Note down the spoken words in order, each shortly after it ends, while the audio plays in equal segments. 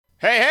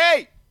Hey,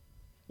 hey!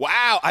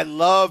 Wow, I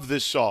love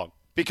this song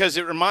because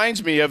it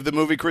reminds me of the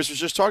movie Chris was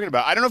just talking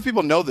about. I don't know if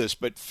people know this,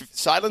 but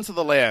Silence of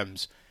the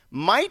Lambs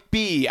might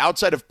be,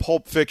 outside of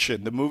Pulp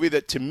Fiction, the movie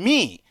that, to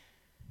me,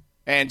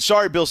 and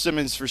sorry, Bill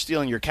Simmons, for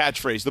stealing your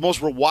catchphrase, the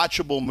most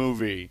rewatchable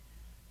movie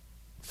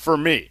for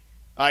me.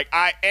 Like,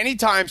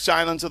 anytime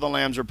Silence of the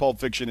Lambs or Pulp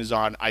Fiction is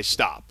on, I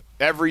stop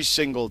every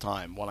single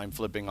time while I'm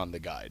flipping on the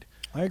guide.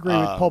 I agree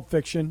with Pulp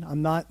Fiction.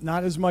 I'm not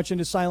as much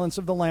into Silence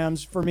of the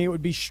Lambs. For me, it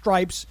would be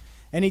Stripes.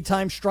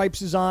 Anytime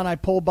Stripes is on, I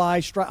pull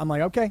by. I'm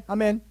like, okay,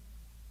 I'm in.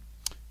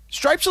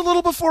 Stripes a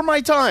little before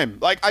my time.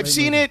 Like, I've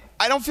seen it.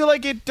 I don't feel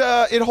like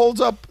it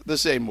holds up the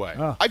same way.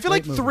 I feel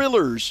like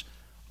thrillers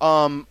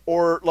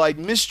or like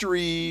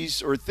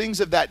mysteries or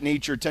things of that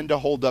nature tend to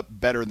hold up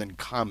better than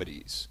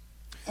comedies.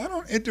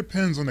 It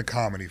depends on the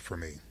comedy for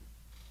me.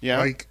 Yeah.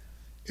 Like,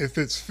 if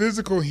it's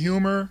physical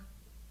humor,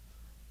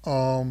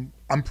 I'm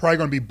probably going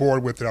to be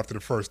bored with it after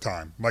the first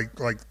time. Like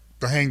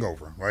The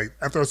Hangover, right?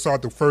 After I saw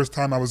it the first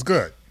time, I was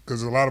good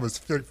because a lot of it's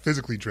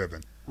physically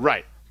driven.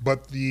 Right.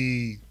 But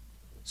the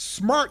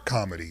smart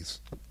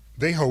comedies,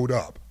 they hold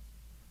up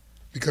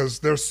because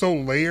they're so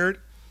layered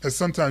that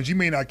sometimes you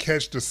may not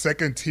catch the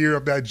second tier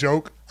of that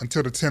joke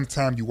until the 10th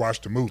time you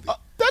watch the movie.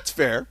 That's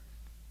fair.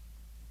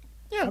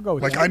 Yeah, I'll go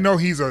with like, that. I know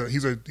he's a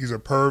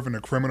perv and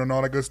a criminal and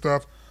all that good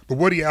stuff, but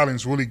Woody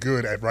Allen's really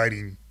good at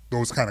writing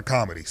those kind of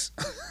comedies.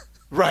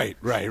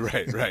 Right.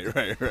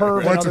 Perv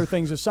and other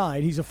things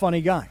aside, he's a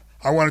funny guy.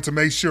 I wanted to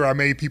make sure I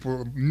made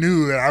people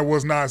knew that I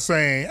was not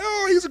saying,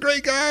 oh, he's a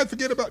great guy,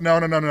 forget about. No.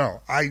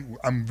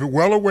 I'm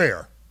well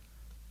aware,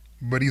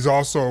 but he's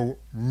also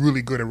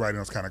really good at writing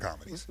those kind of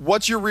comedies.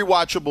 What's your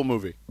rewatchable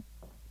movie?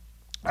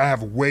 I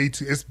have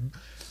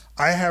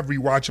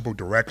rewatchable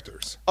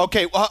directors.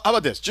 Okay, well, how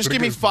about this? Just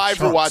give me 5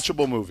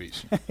 rewatchable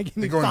movies. Give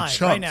me They go in 5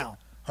 chunks. right now.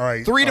 All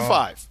right. 3 to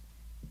 5.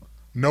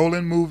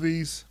 Nolan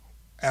movies.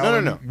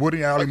 No.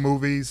 Woody Allen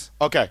movies.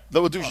 Okay,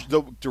 we'll do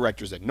the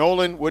directors then.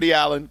 Nolan, Woody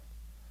Allen.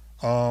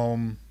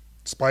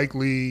 Spike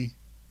Lee.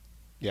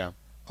 Yeah.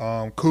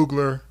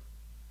 Coogler.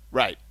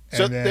 Right.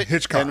 And then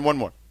Hitchcock. And one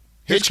more.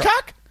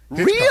 Hitchcock?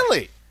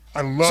 Really?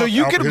 I love So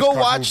you Alfred could go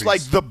Hitchcock watch movies.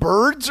 like The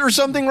Birds or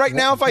something right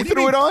now if I What do you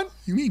threw it mean? on?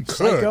 You mean could?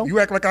 Psycho? You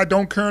act like I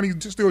don't currently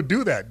still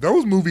do that.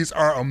 Those movies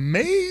are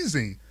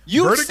amazing.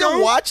 You Vertigo?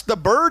 still watch The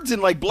Birds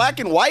in like black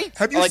and white?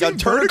 Have you like seen a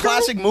Turner Vertigo?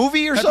 Classic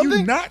movie or Have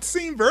something? you not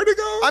seen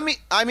Vertigo? I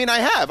mean, I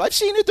have. I've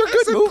seen it. They're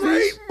That's good a movies.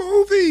 great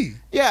movie.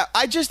 Yeah,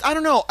 I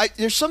don't know.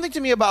 There's something to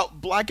me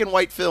about black and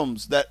white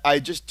films that I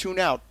just tune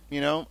out, you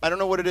know? I don't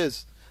know what it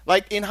is.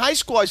 Like, in high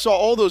school, I saw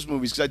all those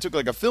movies because I took,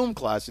 like, a film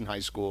class in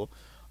high school.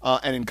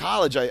 And in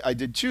college, I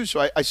did, too.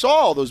 So I saw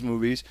all those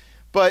movies.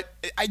 But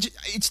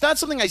it's not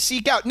something I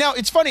seek out. Now,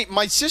 it's funny.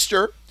 My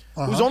sister,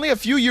 who's only a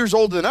few years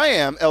older than I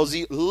am,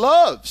 LZ,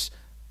 loves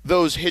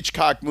those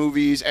Hitchcock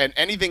movies and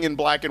anything in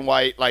black and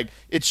white. Like,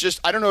 it's just,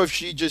 I don't know if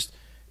she just...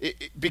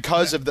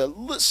 because of the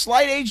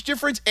slight age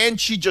difference, and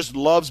she just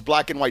loves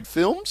black and white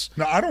films.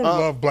 No, I don't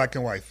love black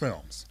and white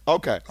films.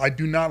 Okay. I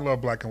do not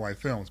love black and white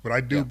films, but I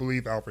do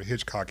believe Alfred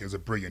Hitchcock is a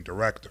brilliant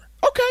director.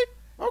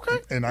 Okay.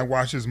 And I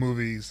watch his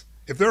movies.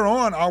 If they're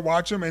on, I'll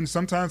watch them, and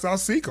sometimes I'll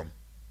seek them.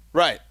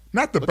 Right.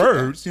 Not the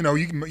Birds. You know,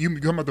 you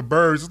come up the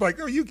Birds. It's like,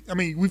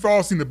 we've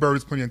all seen the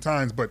Birds plenty of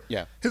times, but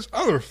his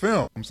other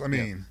films,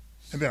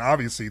 and then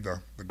obviously the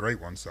great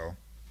ones, so.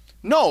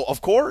 No, of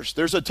course.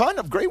 There's a ton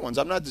of great ones.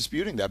 I'm not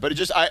disputing that. But it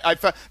just, I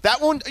found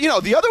that one,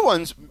 the other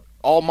ones,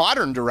 all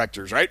modern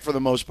directors, right, for the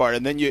most part.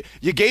 And then you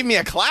gave me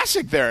a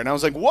classic there, and I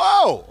was like,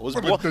 whoa.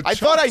 I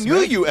thought I knew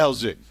you,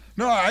 LZ.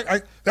 No,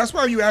 I that's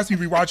why you asked me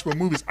rewatchable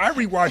movies. I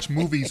rewatch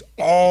movies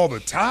all the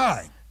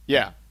time.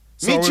 Yeah.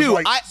 So me too.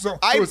 like,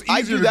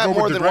 I do that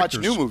more than watch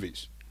new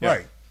movies. Yeah.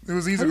 Right. It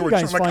was easy How to do you go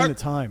guys find the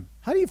time?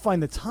 How do you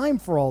find the time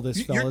for all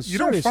this, fellas? You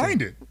don't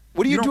find it.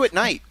 What do you do at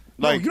night?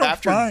 Like, you don't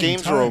after find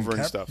games time, are over Cap.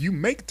 and stuff. You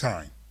make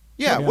time.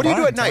 Yeah, what do you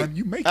do at night?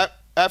 You make it.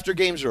 After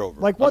games are over.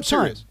 Like what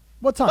time? Serious.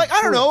 What time? Like,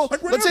 I don't know.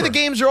 Like Let's say the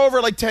games are over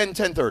at like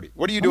 10:30.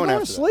 What are you doing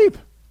I'm after going to sleep.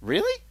 that?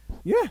 Really?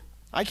 Yeah.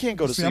 I can't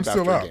go to See, sleep I'm still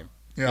after up. a game.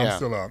 Yeah, I'm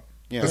still up.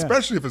 Yeah.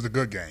 Especially if it's a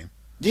good game.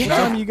 Yeah. What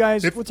time are you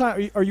guys? What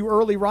time are you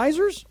early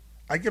risers?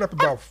 I get up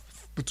about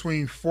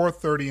between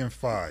 4:30 and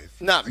 5.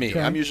 Not me.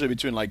 Okay. I'm usually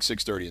between like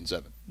 6:30 and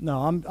 7.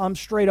 No, I'm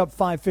straight up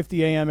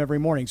 5:50 a.m. every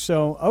morning.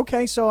 So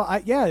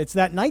it's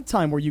that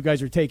nighttime where you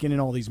guys are taking in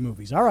all these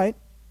movies. All right.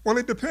 Well,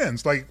 it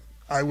depends. Like,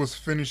 I was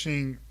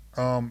finishing.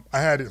 I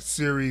had a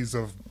series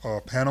of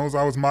panels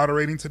I was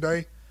moderating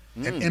today,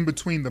 and in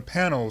between the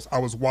panels, I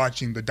was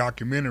watching the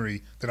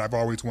documentary that I've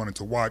always wanted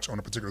to watch on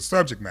a particular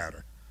subject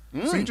matter.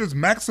 So you just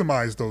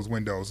maximize those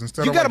windows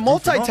instead You of got to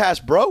like, goofing off.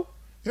 multitask, bro.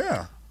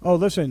 Yeah. Oh,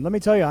 listen, let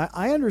me tell you,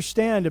 I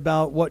understand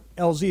about what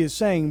LZ is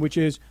saying, which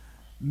is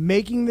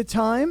making the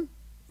time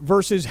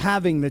versus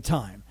having the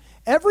time.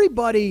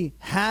 Everybody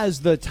has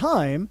the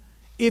time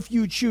if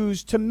you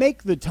choose to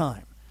make the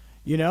time.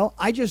 You know,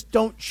 I just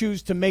don't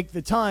choose to make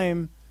the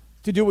time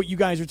to do what you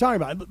guys are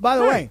talking about. By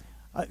the way,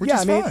 Which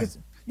is fine.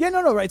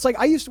 Right. It's like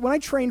when I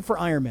trained for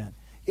Ironman,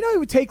 it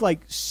would take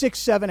like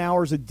 6-7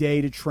 hours a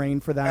day to train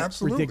for that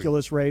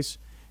ridiculous race.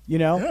 You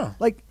know,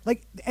 Yeah.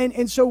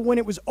 and so when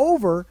it was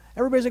over,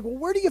 everybody's like, well,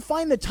 where do you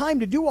find the time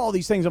to do all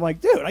these things? I'm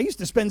like, dude, I used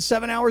to spend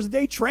 7 hours a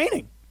day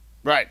training.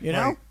 Right. You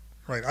know?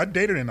 Right. I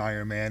dated an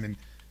Ironman, and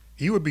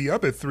he would be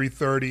up at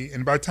 3:30,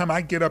 and by the time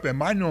I get up at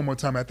my normal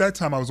time, at that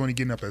time I was only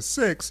getting up at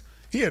 6,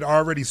 he had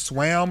already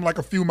swam like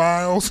a few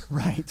miles.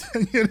 Right.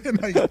 and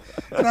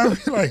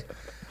I'd be like,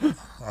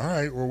 all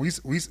right, well, we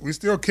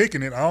still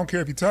kicking it. I don't care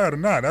if you're tired or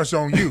not. That's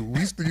on you.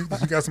 We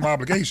got some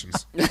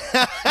obligations.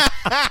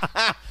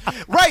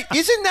 Right.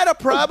 Isn't that a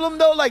problem,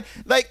 though? Like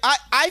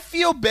I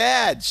feel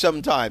bad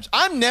sometimes.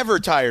 I'm never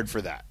tired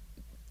for that.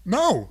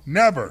 No,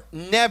 never.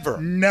 Never.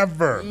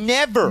 Never.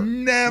 Never.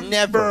 Never.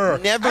 Never.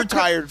 Never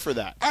tired for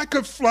that. I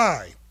could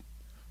fly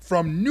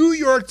from New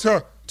York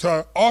to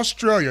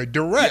Australia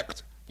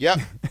direct. Yep.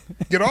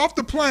 Get off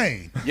the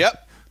plane.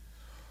 Yep.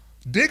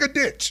 Dig a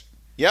ditch.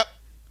 Yep.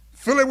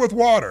 Fill it with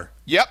water.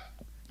 Yep.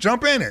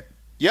 Jump in it.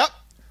 Yep.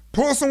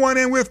 Pull someone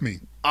in with me.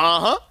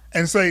 Uh-huh.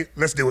 And say,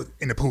 let's do it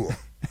in the pool.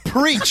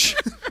 Preach.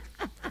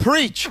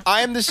 Preach.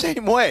 I am the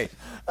same way.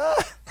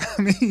 I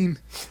mean,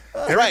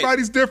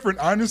 everybody's different.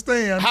 I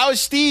understand. How is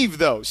Steve,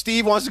 though?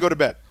 Steve wants to go to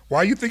bed.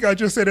 Why you think I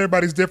just said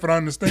everybody's different? I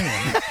understand.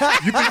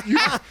 You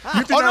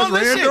think I was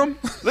random?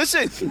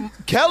 Listen.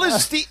 Kel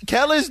is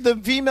the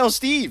female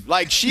Steve.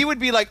 Like, she would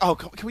be like, oh,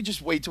 can we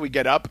just wait till we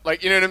get up?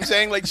 Like, you know what I'm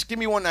saying? Like, just give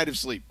me one night of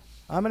sleep.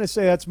 I'm going to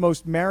say that's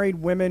most married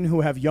women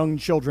who have young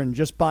children,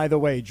 just by the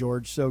way,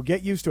 George. So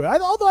get used to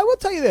it. Although I will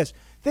tell you this,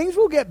 things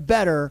will get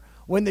better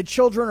when the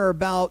children are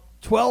about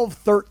 12,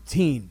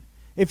 13.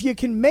 If you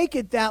can make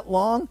it that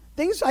long,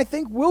 things I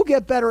think will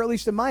get better, at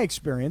least in my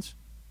experience.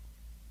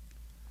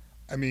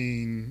 I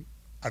mean,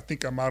 I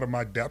think I'm out of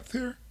my depth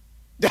here.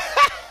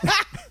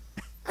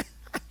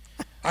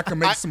 I can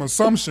make some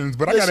assumptions,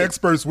 but I got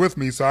experts with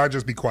me, so I'll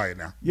just be quiet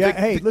now. Yeah,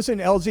 hey, listen,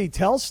 LZ,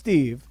 tell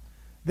Steve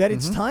that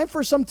it's time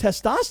for some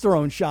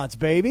testosterone shots,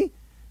 baby.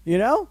 You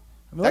know?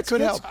 I mean, That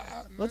could help.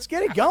 Let's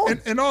get it going.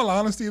 In all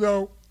honesty,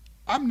 though,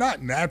 I'm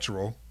not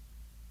natural.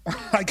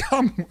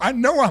 I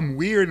know I'm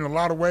weird in a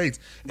lot of ways.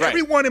 Right.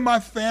 Everyone in my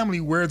family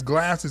wears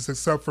glasses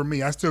except for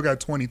me. I still got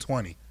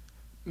 20/20.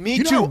 Me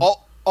You too.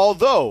 know-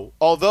 Although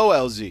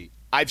LZ,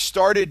 I've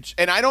started,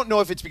 and I don't know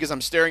if it's because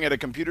I'm staring at a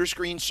computer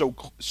screen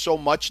so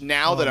much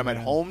now that I'm at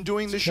home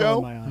doing the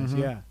show, Killing my eyes,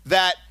 yeah.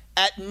 that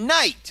at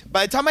night,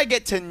 by the time I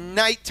get to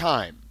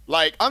nighttime,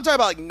 like I'm talking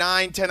about like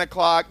 9, 10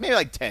 o'clock, maybe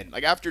like 10,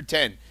 like after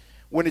 10,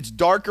 when it's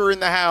darker in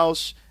the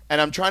house and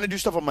I'm trying to do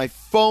stuff on my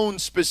phone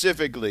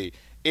specifically,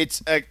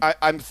 it's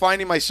I'm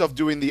finding myself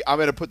doing I'm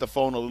going to put the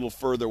phone a little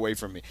further away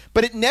from me.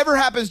 But it never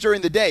happens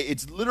during the day.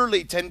 It's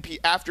literally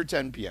after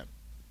 10 p.m.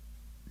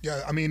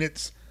 Yeah, I mean,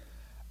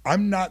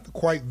 I'm not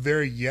quite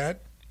there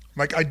yet.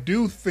 Like, I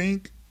do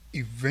think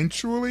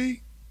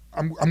eventually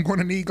I'm going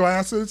to need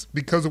glasses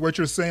because of what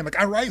you're saying. Like,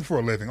 I write for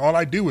a living. All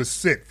I do is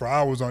sit for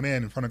hours on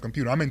end in front of a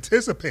computer. I'm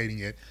anticipating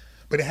it,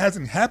 but it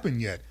hasn't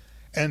happened yet.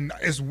 And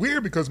it's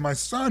weird because my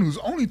son, who's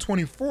only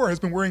 24, has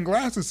been wearing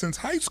glasses since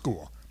high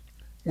school,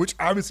 which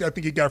obviously I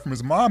think he got from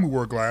his mom who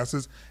wore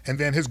glasses, and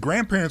then his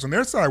grandparents on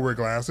their side wear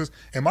glasses,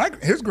 and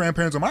his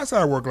grandparents on my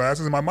side wore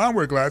glasses, and my mom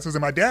wore glasses,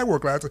 and my dad wore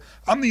glasses.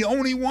 I'm the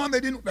only one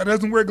that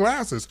doesn't wear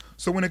glasses.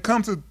 So when it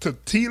comes to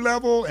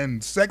T-level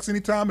and sex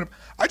anytime,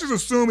 I just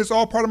assume it's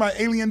all part of my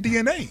alien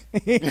DNA.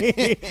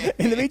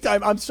 In the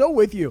meantime, I'm so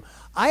with you.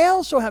 I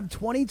also have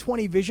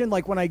 20/20 vision.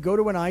 Like when I go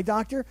to an eye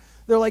doctor,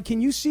 they're like, can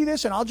you see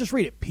this? And I'll just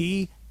read it.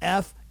 P,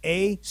 F,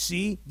 A,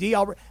 C, D.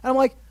 And I'm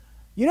like,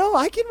 you know,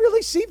 I can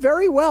really see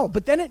very well.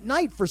 But then at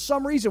night, for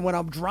some reason, when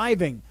I'm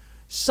driving,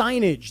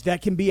 signage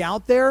that can be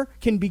out there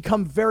can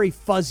become very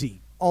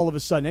fuzzy all of a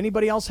sudden.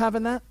 Anybody else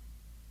having that?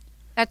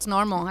 That's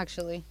normal,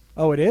 actually.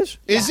 Oh, it is?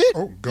 Is it?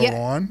 Oh, go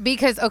on.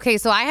 Because, okay,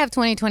 so I have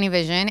 20/20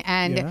 vision,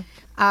 and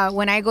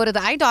when I go to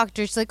the eye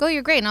doctor, she's like, oh,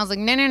 you're great. And I was like,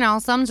 no,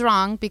 something's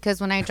wrong, because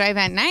when I drive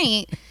at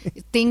night,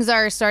 things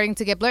are starting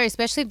to get blurry,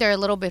 especially if they're a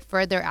little bit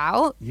further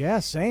out. Yeah,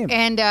 same.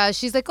 And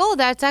she's like, oh,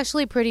 that's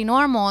actually pretty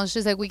normal. And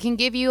she's like, we can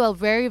give you a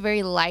very,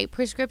 very light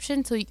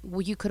prescription so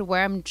you could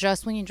wear them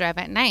just when you drive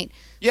at night.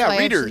 Yeah, So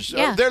readers.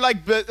 yeah. They're like,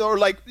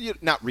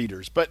 not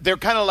readers, but they're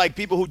kind of like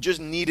people who just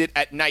need it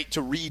at night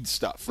to read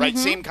stuff, right?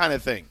 Same kind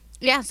of thing.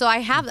 Yeah, so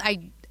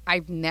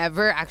I've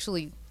never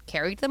actually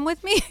carried them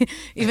with me,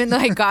 even though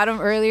I got them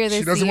earlier this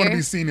year. She doesn't want to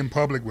be seen in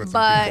public with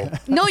them people.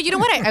 But no, you know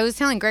what? I was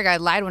telling Greg I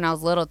lied when I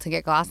was little to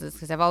get glasses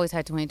because I've always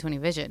had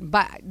 20/20 vision.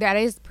 But that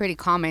is pretty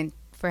common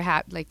for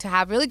to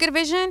have really good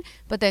vision,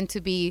 but then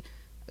to be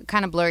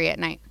kind of blurry at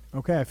night.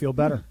 Okay, I feel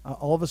better.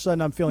 All of a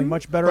sudden, I'm feeling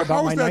much better But about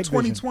how my is night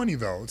that vision. 20/20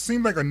 though? It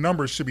seemed like a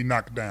number should be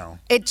knocked down.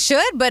 It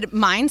should, but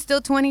mine's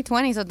still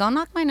 20/20, so don't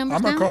knock my numbers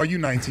I'm down. gonna call you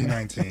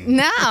 1919.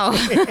 No.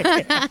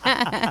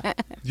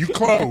 You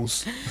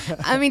close.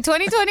 I mean,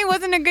 2020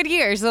 wasn't a good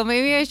year, so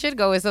maybe I should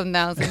go with something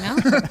else, you know?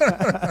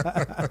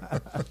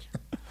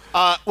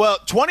 Well,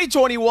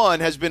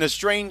 2021 has been a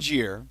strange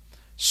year.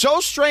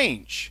 So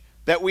strange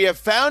that we have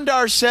found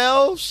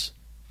ourselves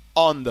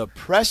on the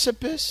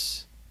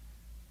precipice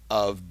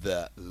of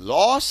the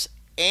Los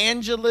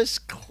Angeles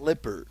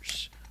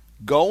Clippers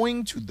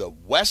going to the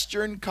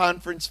Western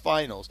Conference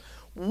Finals.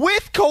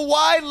 with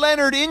Kawhi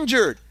Leonard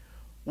injured.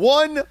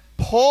 One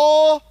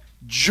Paul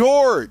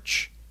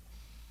George.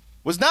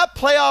 Was not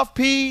playoff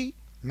P.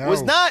 No.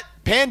 Was not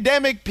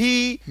pandemic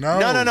P.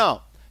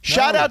 No.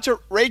 Shout out to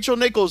Rachel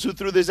Nichols, who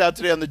threw this out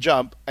today on the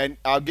jump, and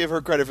I'll give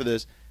her credit for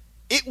this.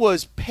 It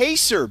was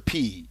Pacer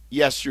P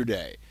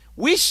yesterday.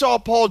 We saw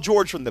Paul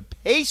George from the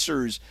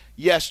Pacers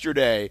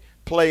yesterday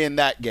play in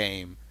that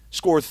game.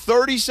 Score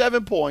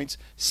 37 points,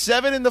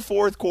 7 in the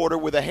fourth quarter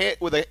with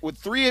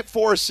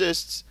 4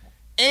 assists,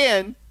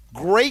 and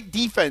great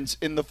defense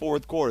in the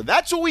fourth quarter.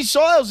 That's what we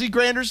saw, LZ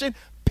Granderson.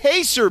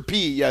 Pacer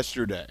P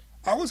yesterday.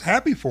 I was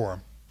happy for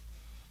him.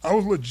 I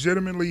was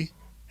legitimately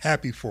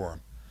happy for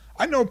him.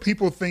 I know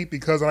people think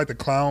because I like to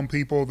clown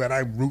people that I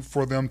root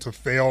for them to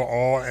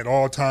fail at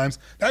all times.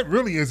 That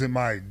really isn't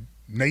my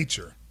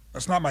nature.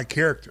 That's not my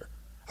character.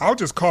 I'll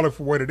just call it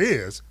for what it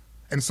is.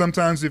 And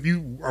sometimes if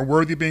you are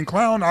worthy of being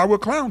clowned, I will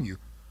clown you.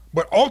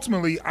 But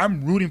ultimately,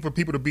 I'm rooting for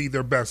people to be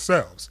their best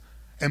selves.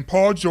 And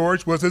Paul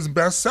George was his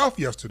best self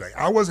yesterday.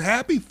 I was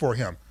happy for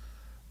him.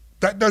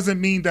 That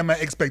doesn't mean that my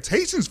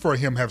expectations for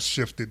him have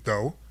shifted,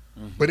 though.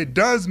 Mm-hmm. But it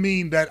does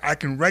mean that I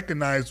can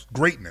recognize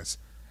greatness.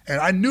 And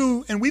I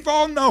knew, and we've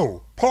all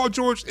know, Paul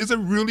George is a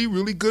really,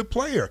 really good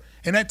player.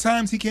 And at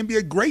times he can be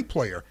a great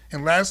player.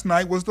 And last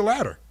night was the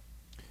latter.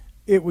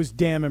 It was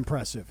damn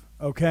impressive,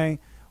 okay?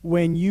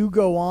 When you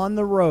go on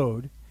the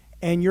road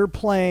and you're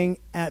playing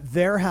at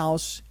their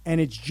house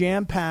and it's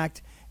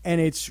jam-packed and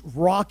it's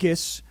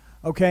raucous,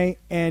 okay,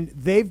 and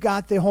they've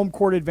got the home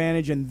court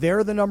advantage and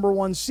they're the number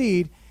one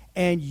seed,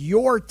 and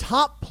your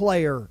top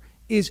player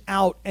is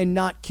out and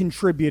not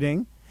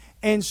contributing.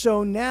 And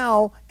so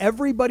now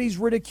everybody's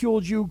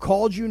ridiculed you,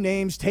 called you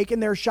names, taken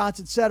their shots,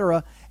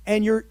 etc.,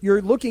 and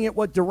you're looking at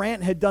what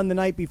Durant had done the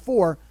night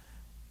before.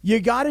 You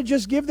got to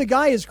just give the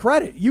guy his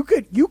credit. You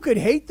could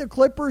hate the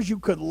Clippers, you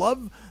could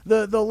love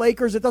the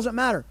Lakers, it doesn't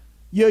matter.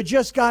 You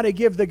just got to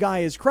give the guy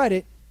his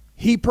credit.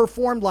 He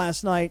performed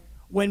last night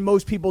when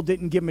most people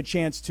didn't give him a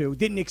chance to,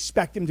 didn't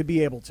expect him to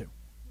be able to.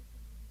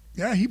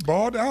 Yeah, he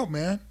balled out,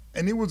 man.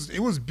 And it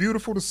was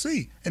beautiful to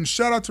see. And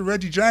shout out to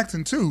Reggie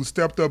Jackson, too, who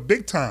stepped up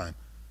big time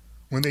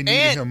when they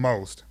needed him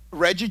most.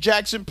 Reggie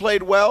Jackson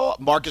played well.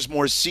 Marcus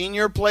Morris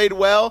Sr. played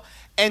well.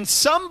 And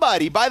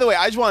somebody, by the way,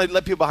 I just want to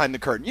let people behind the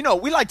curtain. You know,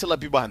 we like to let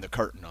people behind the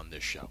curtain on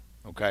this show,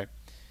 okay?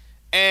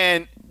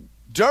 And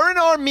during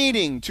our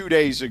meeting 2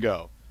 days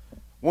ago,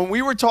 when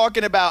we were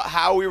talking about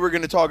how we were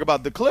going to talk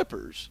about the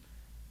Clippers,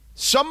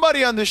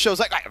 somebody on this show was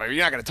like, you're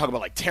not going to talk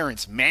about, like,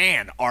 Terrence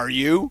Mann, are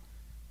you?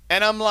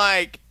 And I'm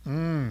like,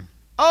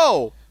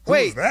 oh,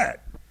 wait. Who's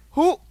that?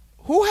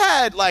 Who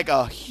had, like,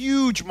 a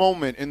huge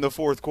moment in the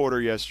fourth quarter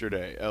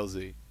yesterday,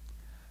 LZ?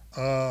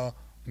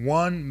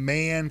 One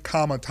man,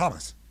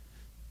 Thomas.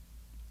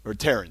 Or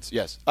Terrence,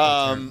 yes.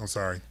 I'm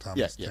sorry,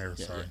 Thomas. Yeah,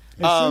 Terrence, sorry.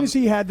 As soon as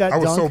he had that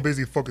dunk. I was so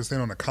busy focused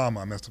in on the comma,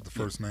 I messed up the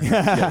first name.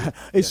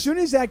 As soon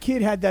as that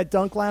kid had that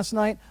dunk last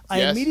night,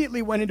 I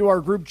immediately went into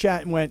our group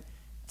chat and went,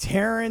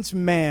 Terrence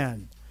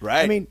Mann.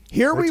 Right. I mean,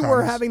 here we Thomas.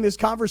 were having this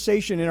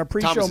conversation in our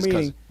pre-show Thomas's meeting.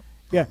 cousin.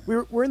 Yeah,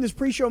 we're in this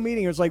pre-show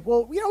meeting. It was like,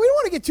 well, we don't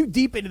want to get too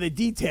deep into the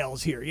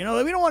details here. We don't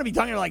want to be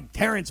talking like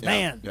Terrence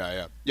Mann.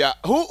 Yeah.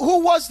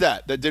 Who was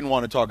that didn't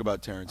want to talk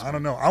about Terrence Mann? I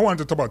don't know. I wanted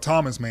to talk about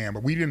Thomas Mann,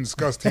 but we didn't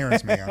discuss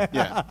Terrence Mann.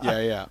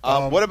 Yeah.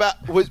 What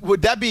about,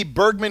 would that be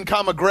Bergman,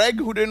 Greg,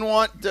 who didn't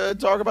want to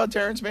talk about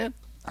Terrence Mann?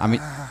 I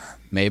mean,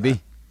 maybe.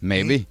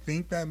 I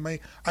think that may.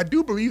 I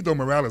do believe, though,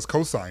 Morales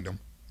co-signed him.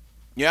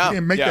 Yeah. He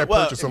didn't make that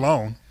purchase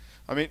alone.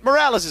 I mean,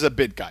 Morales is a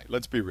bid guy.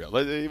 Let's be real.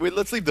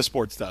 Let's leave the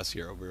sports to us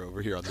here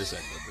over here on this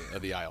end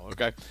of the aisle,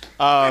 okay?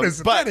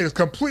 That is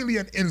completely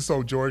an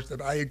insult, George,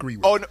 that I agree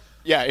with. Oh, no,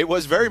 yeah, it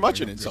was very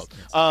much an insult.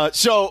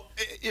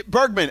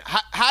 Bergman,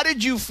 how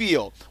did you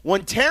feel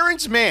when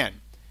Terrence Mann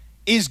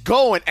is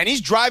going and he's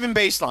driving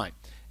baseline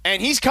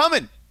and he's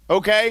coming,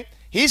 okay?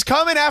 He's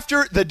coming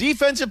after the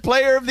Defensive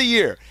Player of the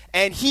Year,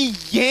 and he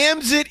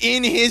yams it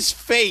in his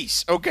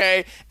face,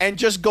 okay, and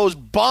just goes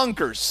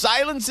bonkers,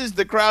 silences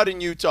the crowd in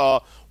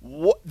Utah.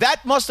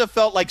 That must have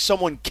felt like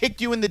someone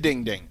kicked you in the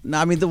ding-ding. No,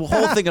 I mean, the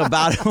whole thing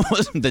about it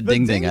wasn't the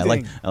ding-ding. I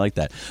like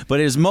that.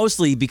 But it was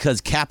mostly because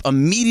Cap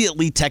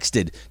immediately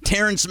texted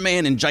Terrence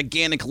Mann in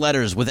gigantic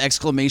letters with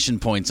exclamation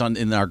points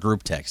in our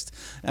group text.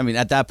 I mean,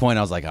 at that point,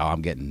 I was like, oh,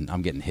 I'm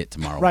getting hit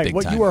tomorrow Right, big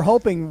what time. you were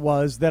hoping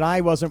was that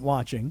I wasn't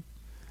watching.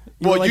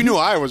 You knew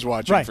I was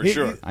watching for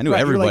sure. I knew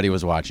everybody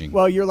was watching.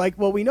 Well, you're like,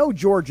 we know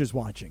George is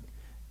watching,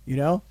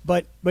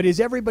 but is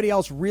everybody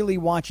else really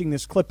watching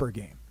this Clipper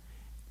game?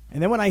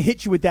 And then when I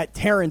hit you with that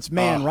Terrence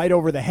Mann right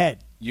over the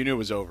head, you knew it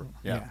was over.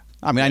 Yeah.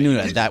 I mean, I knew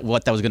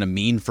what that was going to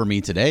mean for me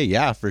today.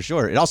 Yeah, for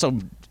sure. It also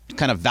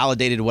kind of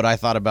validated what I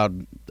thought about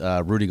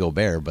Rudy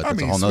Gobert, but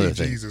that's a whole other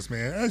thing. Jesus,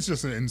 man, that's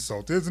just an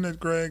insult, isn't it,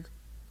 Greg?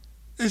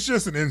 It's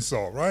just an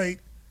insult, right?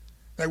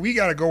 Like, we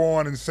got to go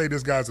on and say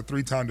this guy's a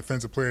 3-time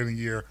Defensive Player of the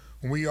Year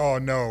when we all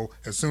know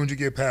as soon as you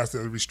get past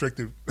the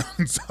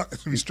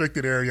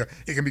restricted area,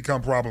 it can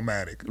become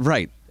problematic.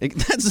 Right.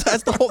 That's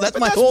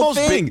my whole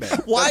thing.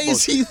 Why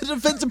is he the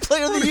Defensive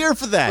Player of the Year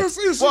for that? It's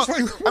just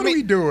like, what are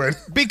we doing?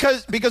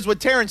 Because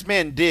what Terrence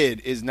Mann did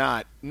is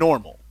not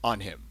normal. on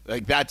him.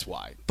 Like, that's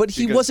why. But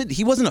he wasn't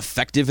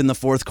effective in the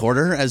fourth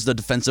quarter as the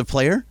defensive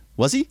player,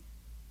 was he?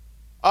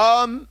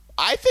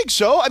 I think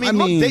so. I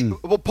mean,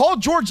 look, Paul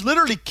George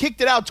literally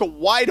kicked it out to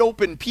wide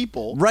open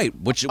people. Right,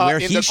 where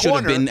he should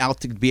have been out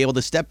to be able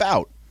to step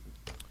out.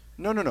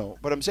 No.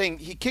 But I'm saying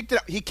he kicked it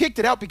out. He kicked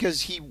it out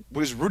because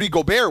Rudy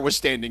Gobert was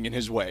standing in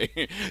his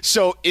way.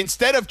 So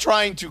instead of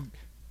trying to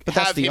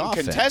have him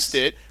contest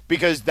it,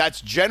 because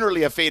that's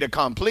generally a fait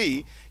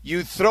accompli,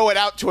 you throw it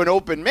out to an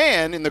open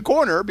man in the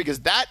corner because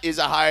that is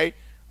a high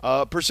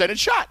percentage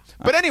shot.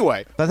 But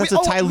anyway, that's a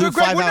Ty Lue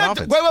 5-out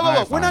offense.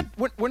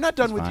 Wait. We're not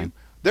done with you.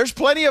 There's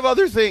plenty of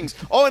other things.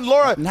 Oh, and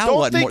Laura, now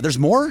what? There's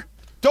more?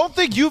 Don't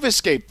think you've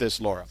escaped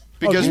this, Laura.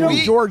 Because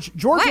George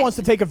wants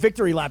to take a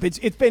victory lap.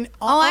 It's been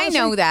honestly,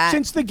 I know that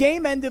since the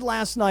game ended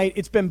last night.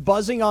 It's been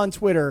buzzing on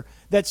Twitter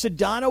that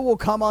Sedano will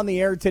come on the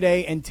air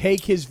today and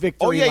take his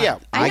victory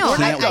lap. I know. I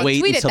can't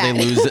wait until they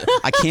lose.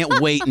 I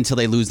can't wait until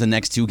they lose the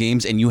next two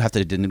games, and you have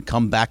to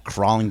come back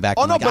crawling back.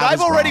 Oh no, but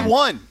I've already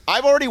won.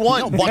 I've already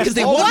won because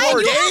they won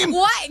your game.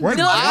 What? Wait,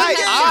 No,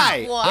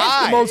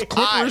 that's the most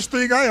clipperish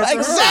thing I ever heard.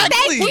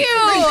 Exactly. Thank you.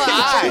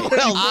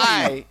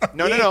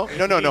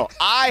 No.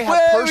 I have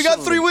personally. We got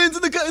 3 wins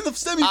in the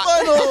semifinals.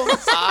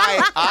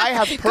 I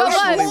have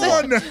personally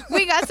won.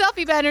 We got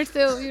selfie banners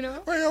too. You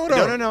know. Wait, hold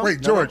on. No.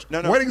 Wait, George.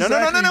 What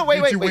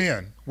exactly did you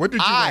win? What did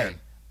you win?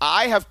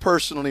 I have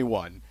personally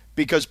won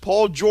because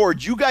Paul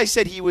George, you guys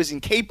said he was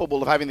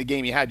incapable of having the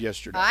game he had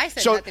yesterday. I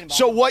said nothing about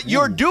So what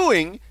you're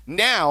doing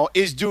now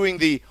is doing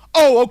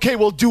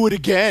we'll do it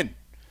again.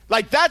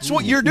 Like, that's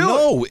what you're doing.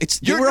 No,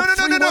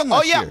 No.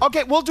 Oh, yeah.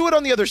 Okay, we'll do it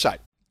on the other side.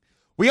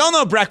 We all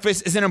know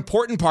breakfast is an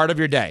important part of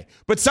your day,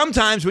 but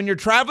sometimes when you're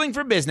traveling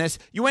for business,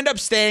 you end up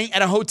staying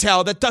at a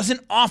hotel that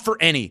doesn't offer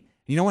any.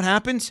 You know what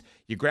happens?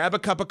 You grab a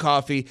cup of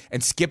coffee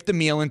and skip the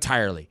meal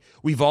entirely.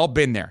 We've all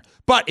been there.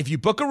 But if you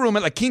book a room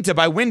at La Quinta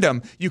by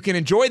Wyndham, you can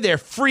enjoy their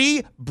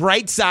free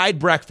Bright Side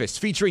breakfast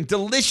featuring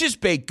delicious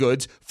baked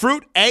goods,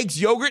 fruit, eggs,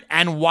 yogurt,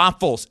 and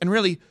waffles. And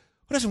really,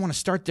 who doesn't want to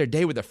start their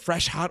day with a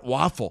fresh hot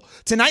waffle?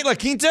 Tonight, La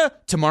Quinta,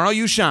 tomorrow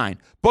you shine.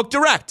 Book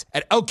direct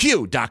at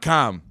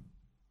lq.com.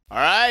 All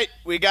right,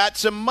 we got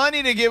some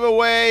money to give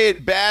away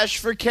at Bash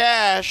for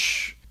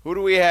Cash. Who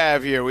do we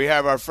have here? We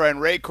have our friend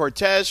Ray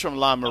Cortez from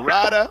La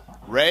Mirada.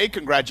 Ray,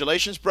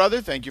 congratulations,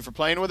 brother. Thank you for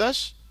playing with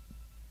us.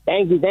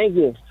 Thank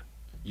you.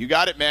 You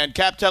got it, man.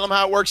 Cap, tell them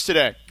how it works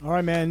today. All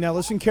right, man. Now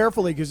listen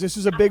carefully because this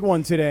is a big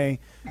one today.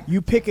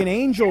 You pick an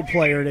Angel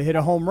player to hit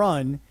a home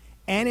run,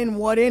 and in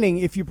what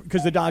inning,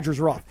 because the Dodgers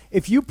are off.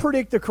 If you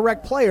predict the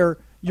correct player,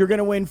 you're going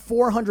to win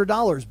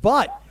 $400.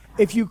 But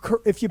if you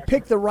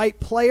pick the right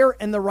player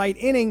and the right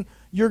inning,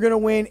 you're going to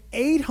win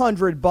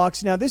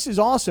 $800. Now this is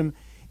awesome.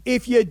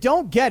 If you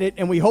don't get it,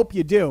 and we hope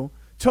you do,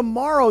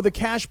 tomorrow the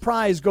cash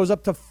prize goes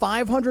up to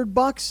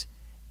 $500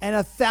 and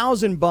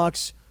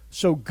 $1,000.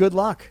 So good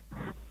luck.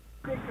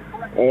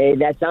 Hey,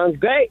 that sounds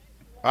great.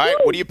 All right,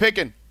 what are you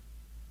picking?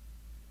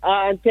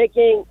 I'm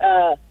picking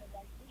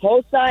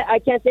Hosai. I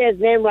can't say his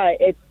name right.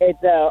 It's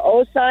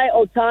Osai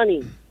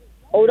Otani.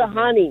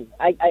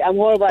 I'm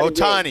horrible at his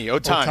name.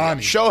 Otani.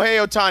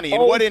 Shohei Otani. In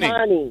what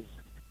inning?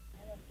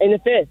 In the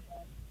fifth.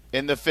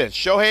 In the fifth.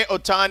 Shohei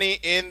Otani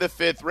in the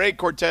fifth. Ray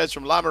Cortez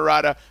from La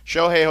Mirada.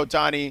 Shohei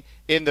Otani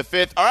in the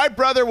fifth. All right,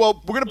 brother.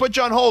 Well, we're going to put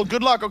you on hold.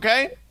 Good luck,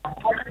 okay?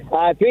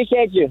 I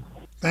appreciate you.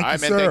 Thank you, man.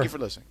 sir. Thank you for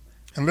listening.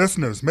 And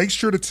listeners, make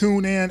sure to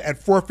tune in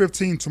at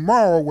 4:15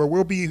 tomorrow where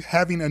we'll be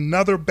having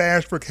another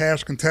Bash for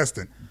Cash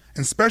contestant.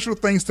 And special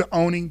thanks to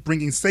Owning,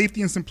 bringing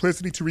safety and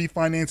simplicity to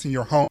refinancing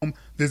your home.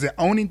 Visit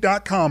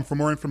owning.com for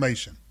more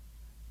information.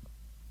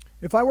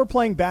 If I were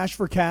playing Bash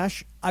for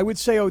Cash, I would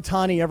say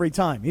Otani every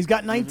time. He's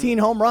got 19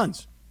 home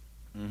runs.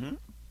 Mm-hmm.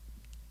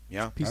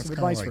 Yeah. Piece of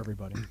advice for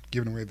everybody.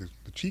 Giving away the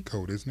cheat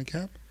code, isn't it,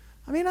 Cap?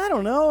 I mean, I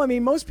don't know. I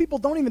mean, most people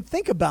don't even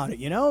think about it,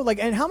 you know?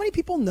 And how many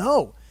people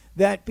know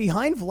that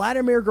behind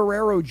Vladimir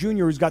Guerrero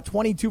Jr., who's got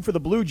 22 for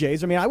the Blue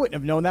Jays, I mean, I wouldn't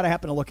have known that. I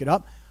happened to look it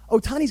up.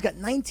 Otani's got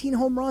 19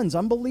 home runs.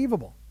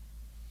 Unbelievable.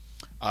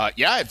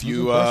 Yeah, if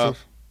you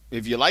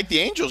like the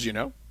Angels, you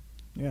know.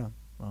 Yeah.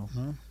 Well,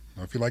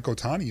 if you like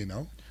Otani, you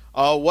know.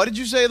 What did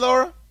you say,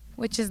 Laura?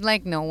 Which is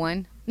like no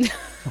one.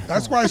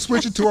 That's why I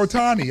switched it to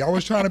Otani. I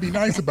was trying to be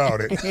nice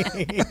about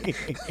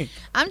it.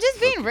 I'm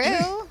just being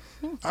real.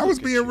 I was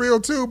being real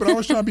too, but I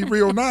was trying to be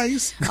real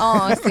nice.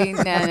 Oh, see,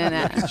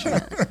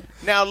 no.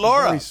 Now,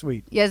 Laura, very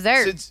sweet. Yes,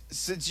 sir.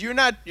 Since you're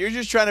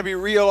just trying to be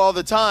real all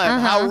the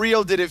time. How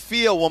real did it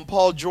feel when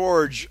Paul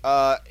George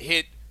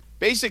hit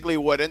basically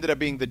what ended up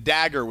being the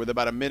dagger with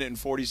about 1 minute and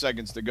 40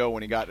 seconds to go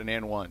when he got an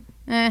and one?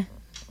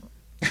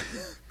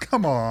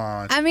 Come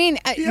on. I mean,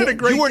 you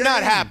were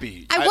not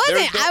happy. I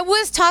wasn't.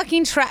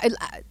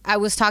 I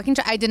was talking.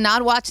 I did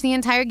not watch the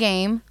entire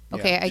game.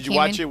 Okay, Did you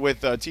watch it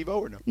with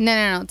TiVo or no?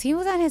 No. T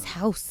was at his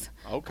house.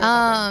 Okay.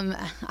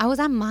 I was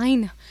at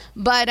mine.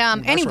 But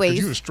anyways,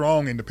 you're a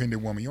strong,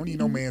 independent woman. You don't need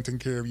no man taking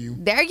care of you.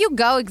 There you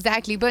go,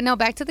 exactly. But no,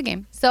 back to the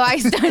game. So I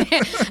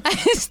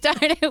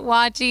started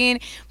watching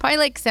probably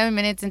like 7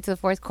 minutes into the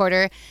fourth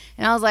quarter,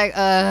 and I was like,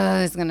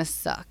 it's gonna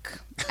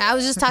suck. I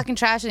was just talking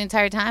trash the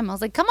entire time. I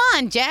was like, come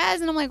on,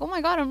 Jazz. And I'm like, oh,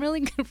 my God, I'm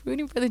really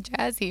rooting for the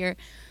Jazz here.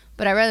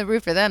 But I'd rather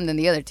root for them than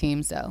the other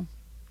team, so.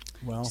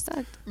 Well,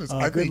 listen,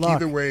 I think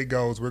either way it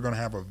goes, we're going to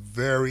have a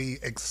very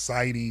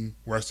exciting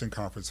Western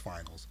Conference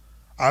Finals.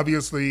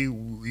 Obviously,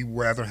 we'd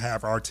rather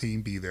have our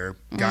team be there.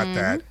 Got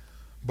that.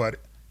 But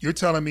you're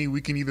telling me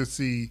we can either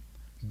see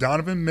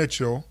Donovan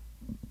Mitchell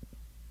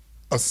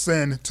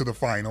ascend to the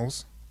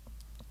finals.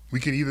 We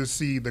can either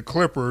see the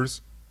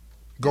Clippers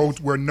go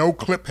where no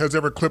clip has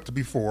ever clipped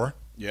before.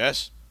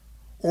 Yes.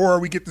 Or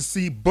we get to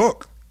see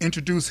Book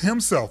introduce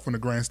himself on the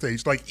grand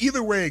stage. Like,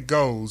 either way it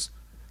goes,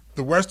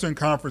 the Western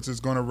Conference is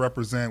going to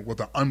represent with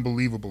an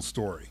unbelievable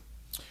story.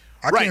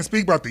 I can't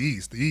speak about the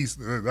East. The East,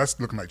 that's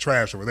looking like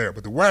trash over there.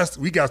 But the West,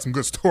 we got some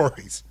good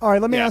stories. All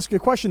right, let me ask you a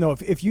question, though.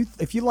 If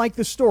you like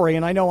the story,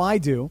 and I know I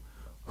do,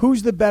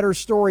 who's the better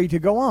story to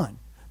go on?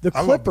 The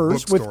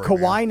Clippers with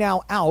Kawhi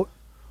now out,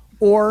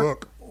 or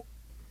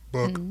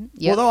Book.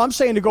 Well, no, I'm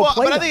saying to go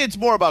play. But I think it's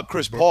more about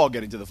Chris Paul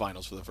getting to the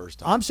finals for the first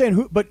time. I'm saying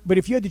who, but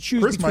if you had to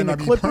choose Chris between might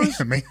the not Clippers,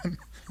 be playing, man.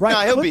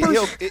 right? No,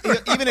 Clippers,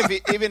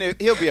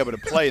 he'll be able to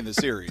play in the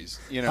series.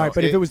 You know. All right,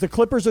 but if it was the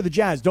Clippers or the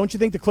Jazz, don't you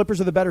think the Clippers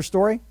are the better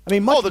story? I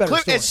mean, much better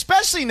story.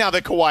 Especially now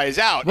that Kawhi is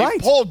out. Right.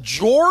 If Paul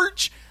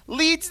George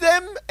leads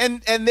them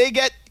and they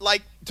get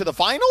like to the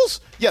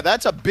finals, yeah,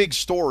 that's a big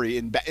story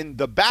in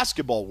the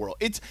basketball world.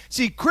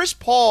 Chris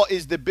Paul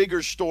is the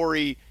bigger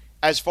story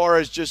as far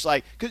as just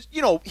like, because,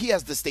 you know, he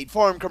has the State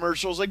Farm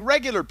commercials. Like,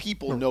 regular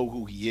people know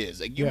who he is.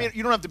 Like, you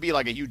don't have to be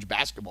like a huge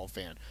basketball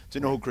fan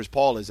to know who Chris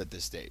Paul is at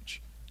this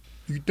stage.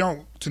 You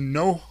don't to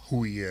know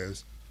who he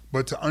is,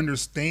 but to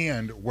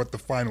understand what the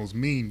finals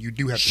mean, you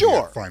do have to be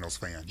a finals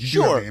fan. You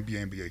do have to be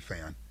an NBA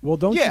fan. Well,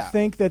 don't you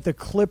think that the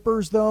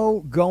Clippers,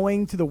 though,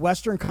 going to the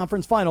Western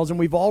Conference Finals, and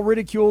we've all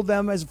ridiculed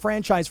them as a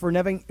franchise for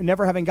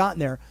never having gotten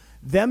there,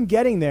 them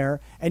getting there,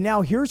 and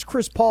now here's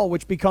Chris Paul,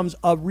 which becomes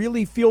a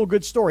really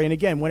feel-good story. And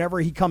again, whenever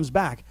he comes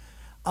back,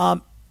 I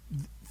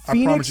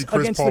promise you,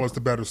 Chris Paul is the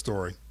better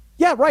story.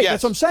 Yeah, right. Yes.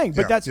 That's what I'm saying.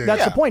 But that's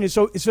the point. Is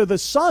so the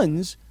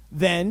Suns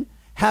then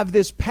have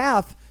this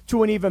path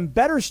to an even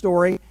better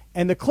story,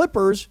 and the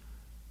Clippers,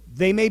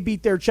 they may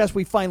beat their chest,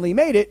 we finally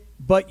made it,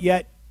 but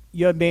yet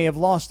you may have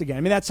lost again.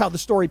 I mean, that's how the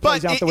story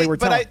plays out the way we're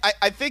telling. But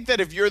I think that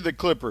if you're the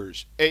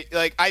Clippers,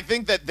 I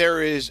think that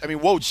there is, I mean,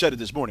 Woj said it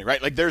this morning,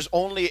 right? Like, there's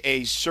only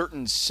a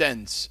certain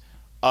sense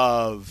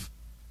of,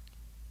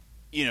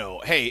 you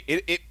know, hey,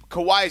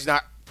 Kawhi's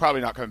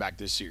probably not coming back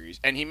this series,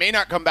 and he may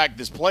not come back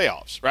this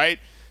playoffs, right?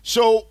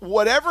 So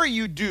whatever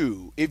you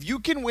do, if you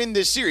can win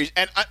this series,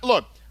 and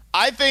look,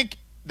 I think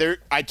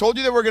I told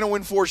you that we're going to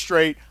win 4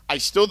 straight. I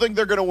still think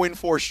they're going to win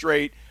 4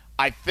 straight.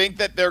 I think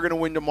that they're going to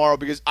win tomorrow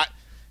because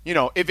you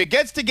know, if it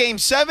gets to Game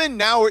 7,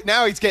 now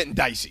it's getting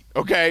dicey,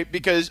 okay?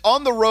 Because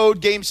on the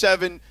road, Game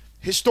 7,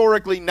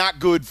 historically not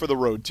good for the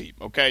road team,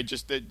 okay?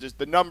 Just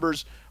the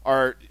numbers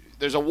are –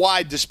 there's a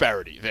wide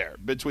disparity there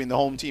between the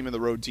home team and the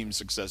road team's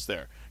success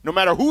there, no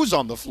matter who's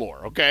on the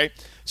floor, okay?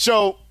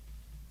 So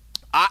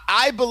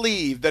I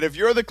believe that if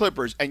you're the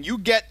Clippers and you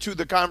get to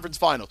the conference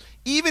finals,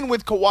 even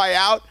with Kawhi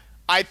out,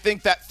 I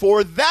think that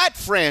for that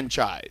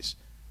franchise,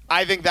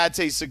 I think that's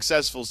a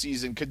successful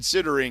season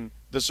considering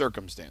the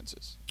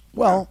circumstances.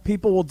 Well,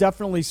 people will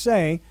definitely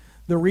say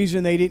the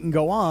reason they didn't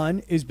go on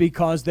is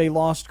because they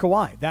lost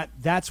Kawhi.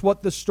 That's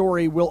what the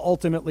story will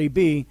ultimately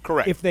be.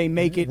 Correct. If they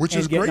make it, which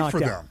and is get great knocked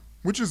for out. them,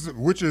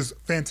 which is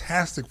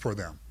fantastic for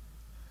them,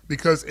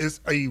 because it's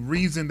a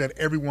reason that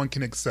everyone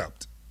can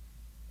accept.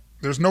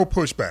 There's no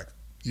pushback.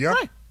 Yep,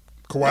 right.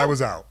 Kawhi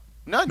was out.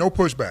 None. No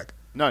pushback.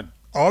 None.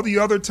 All the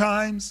other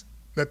times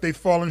that they've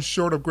fallen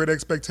short of great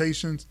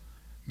expectations,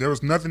 there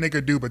was nothing they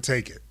could do but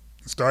take it.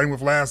 Starting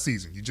with last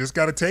season, you just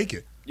got to take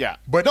it. Yeah.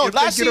 But no,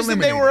 last season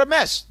they were a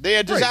mess. They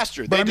had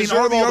disaster. Right. But they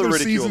deserve all the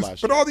ridicule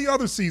last year. But all the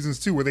other seasons,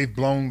 too, where they've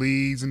blown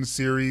leads in the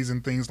series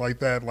and things like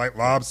that, like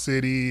Lob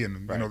City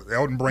and you know, the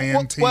Elton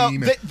Brand team. Well,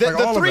 and the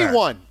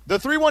 3-1. The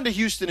 3-1 to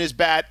Houston is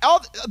bad.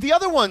 The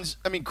other ones,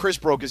 I mean, Chris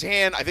broke his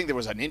hand. I think there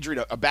was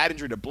a bad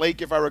injury to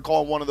Blake, if I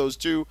recall, in one of those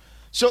two.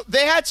 So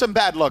they had some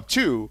bad luck,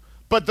 too.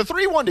 But the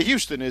 3-1 to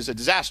Houston is a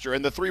disaster,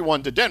 and the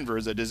 3-1 to Denver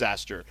is a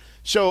disaster.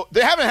 So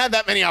they haven't had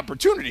that many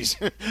opportunities.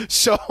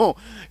 So,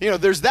 you know,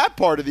 there's that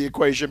part of the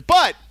equation.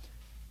 But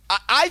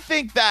I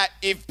think that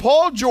if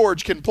Paul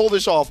George can pull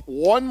this off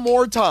one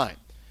more time,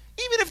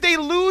 even if they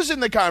lose in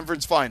the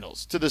conference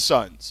finals to the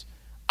Suns,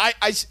 I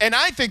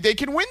think they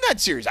can win that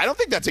series. I don't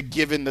think that's a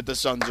given that the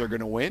Suns are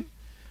going to win.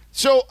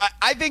 So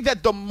I think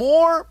that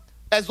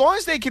as long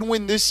as they can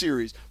win this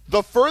series,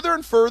 the further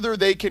and further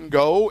they can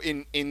go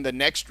in the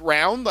next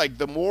round, like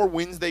the more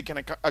wins they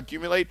can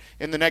accumulate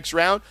in the next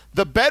round,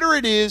 the better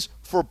it is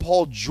for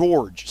Paul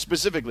George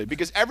specifically,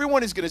 because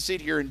everyone is going to sit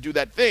here and do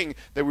that thing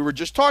that we were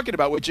just talking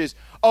about, which is,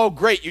 oh,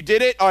 great, you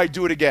did it. All right,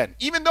 do it again.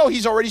 Even though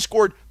he's already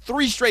scored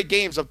 3 straight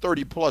games of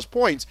 30-plus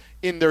points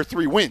in their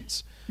 3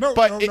 wins. No,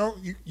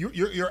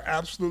 you're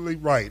absolutely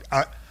right.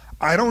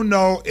 I don't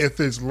know if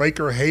it's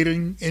Laker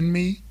hating in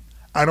me.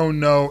 I don't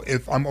know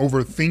if I'm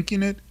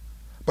overthinking it.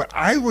 But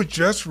I would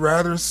just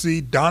rather see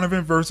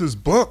Donovan versus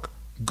Book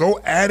Go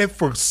at it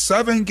for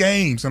 7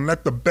 games and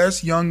let the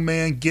best young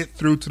man get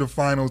through to the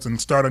finals and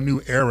start a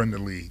new era in the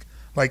league.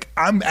 Like,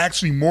 I'm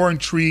actually more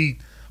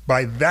intrigued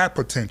by that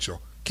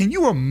potential. Can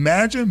you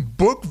imagine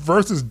Book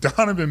versus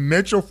Donovan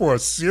Mitchell for a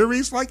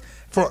series, like,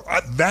 for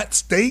that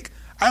stake?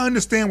 I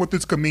understand what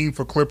this could mean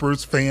for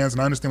Clippers fans,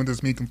 and I understand what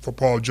this means for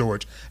Paul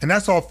George. And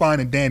that's all fine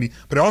and dandy,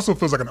 but it also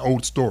feels like an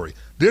old story.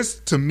 This,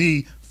 to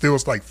me,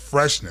 feels like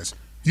freshness.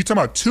 You're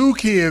talking about 2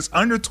 kids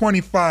under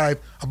 25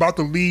 about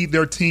to lead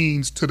their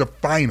teams to the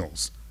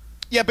finals.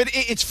 Yeah, but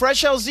it's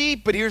fresh,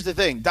 LZ, but here's the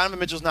thing. Donovan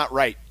Mitchell's not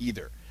right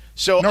either.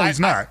 So No, he's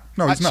not.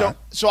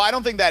 So I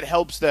don't think that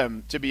helps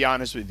them, to be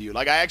honest with you.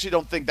 Like, I actually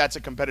don't think that's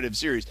a competitive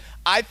series.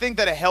 I think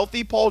that a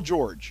healthy Paul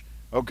George,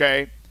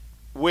 okay,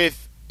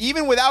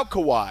 even without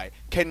Kawhi,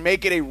 can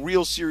make it a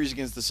real series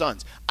against the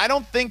Suns. I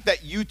don't think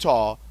that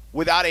Utah,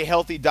 without a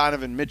healthy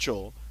Donovan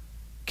Mitchell,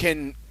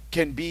 can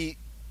be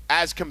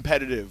as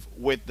competitive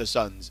with the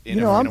Suns.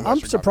 I'm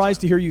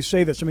surprised to hear you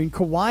say this. I mean,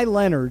 Kawhi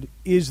Leonard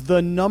is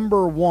the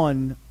number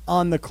 1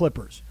 on the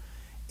Clippers.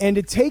 And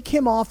to take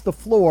him off the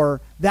floor,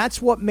 that's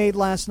what made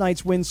last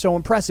night's win so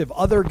impressive.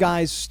 Other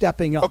guys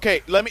stepping up.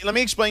 Okay, let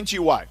me explain to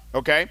you why,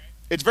 okay?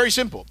 It's very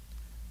simple.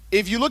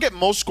 If you look at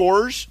most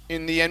scorers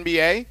in the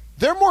NBA,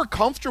 they're more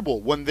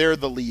comfortable when they're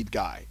the lead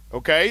guy,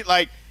 okay?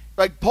 Like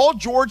Paul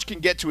George can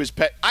get to his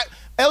pet.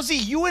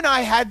 LZ, you and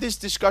I had this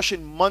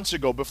discussion months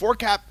ago before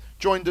Cap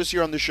joined us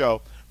here on the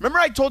show. Remember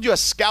I told you a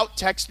scout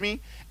texted me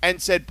and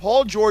said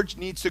Paul George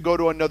needs to go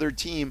to another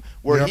team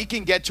where he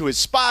can get to his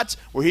spots,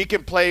 where he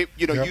can play,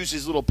 use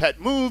his little pet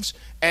moves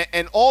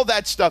and all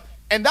that stuff.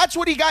 And that's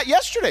what he got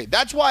yesterday.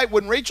 That's why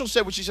when Rachel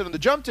said what she said on the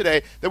jump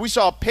today, that we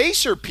saw a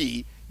Pacer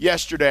P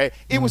yesterday,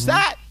 it was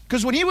that.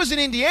 Because when he was in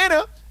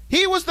Indiana,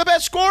 he was the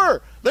best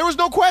scorer. There was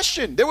no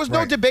question. There was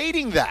no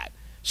debating that.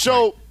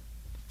 So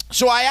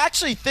I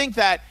actually think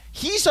that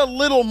he's a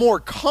little more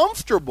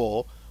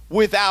comfortable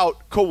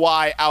without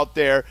Kawhi out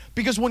there,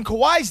 because when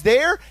Kawhi's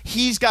there,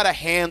 he's got to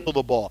handle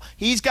the ball.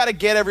 He's got to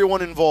get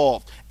everyone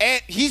involved.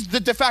 And he's the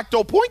de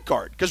facto point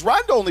guard, because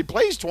Rondo only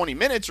plays 20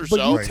 minutes or so.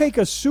 But you take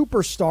a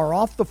superstar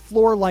off the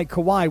floor like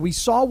Kawhi. We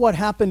saw what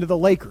happened to the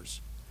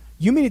Lakers.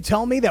 You mean to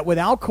tell me that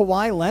without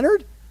Kawhi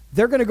Leonard,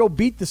 they're going to go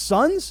beat the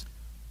Suns?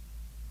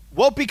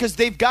 Well, because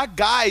they've got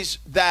guys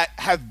that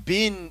have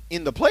been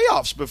in the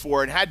playoffs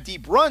before and had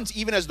deep runs,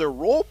 even as their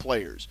role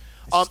players.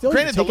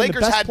 Granted, the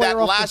Lakers had that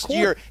last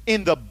year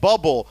in the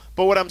bubble,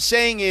 but what I'm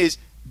saying is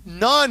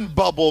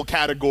non-bubble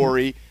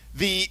category,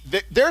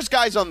 there's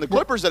guys on the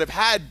Clippers that have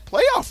had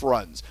playoff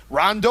runs.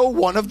 Rondo,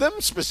 one of them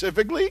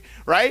specifically,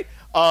 right?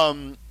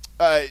 But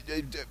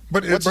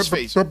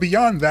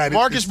beyond that,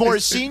 Marcus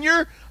Morris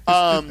Sr.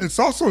 It's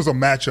also as a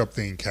matchup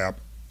thing,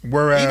 Cap.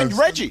 Whereas even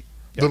Reggie,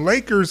 the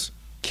Lakers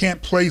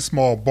can't play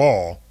small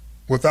ball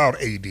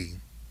without AD.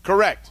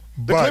 Correct.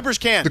 The Clippers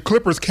can. The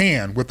Clippers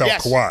can without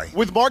Kawhi.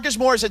 With Marcus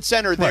Morris at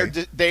center,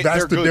 that's they're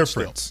the good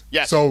difference. Still.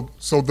 Yes.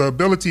 So the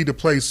ability to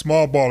play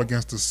small ball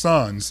against the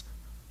Suns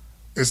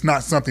is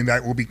not something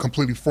that will be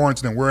completely foreign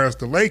to them. Whereas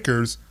the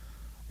Lakers,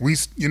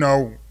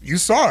 you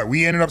saw it.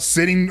 We ended up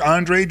sitting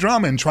Andre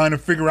Drummond trying to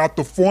figure out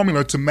the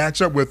formula to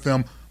match up with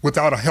them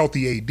without a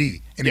healthy AD,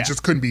 and it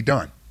just couldn't be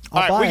done. All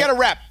right, we got to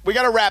wrap.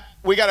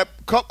 We got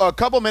a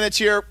couple minutes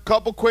here,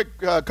 couple quick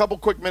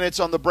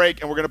minutes on the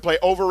break, and we're going to play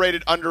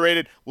Overrated,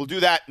 Underrated. We'll do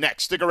that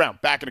next. Stick around.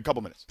 Back in a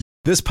couple minutes.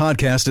 This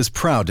podcast is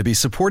proud to be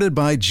supported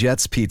by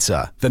Jets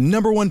Pizza, the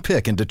 #1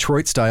 pick in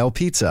Detroit-style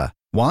pizza.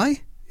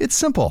 Why? It's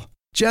simple.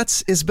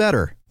 Jets is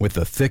better. With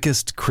the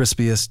thickest,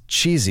 crispiest,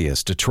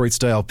 cheesiest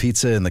Detroit-style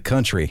pizza in the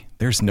country,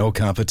 there's no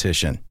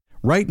competition.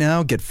 Right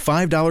now, get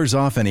 $5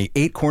 off any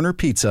 8-corner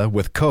pizza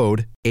with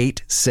code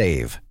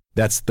 8SAVE.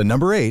 That's the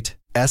number 8,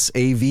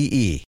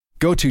 SAVE.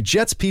 Go to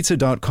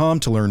jetspizza.com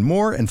to learn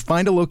more and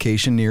find a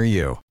location near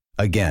you.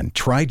 Again,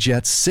 try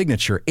Jet's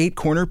signature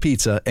 8-corner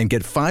pizza and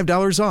get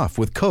 $5 off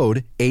with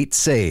code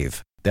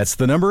 8SAVE. That's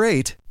the number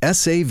 8,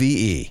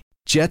 SAVE.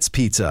 Jet's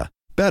Pizza.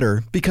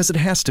 Better because it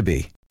has to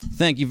be.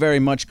 Thank you very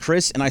much,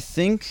 Chris. And I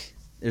think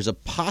there's a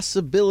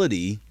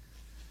possibility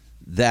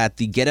that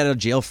the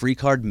get-out-of-jail-free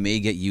card may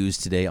get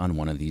used today on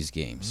one of these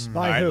games.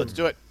 All right, let's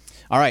do it.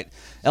 All right,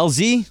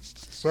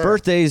 LZ,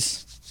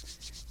 birthdays,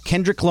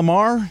 Kendrick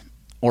Lamar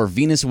or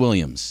Venus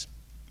Williams?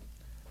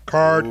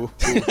 Card. Wow.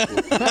 We called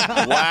it.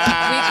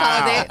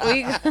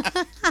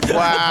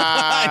 Wow.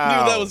 I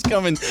knew that was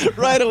coming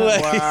right away.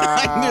 Wow.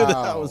 I knew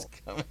that was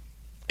coming.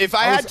 If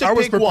I had to I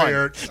was pick one.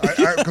 prepared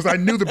because I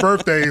knew the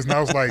birthdays, and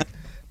I was like,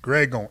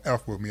 Greg gonna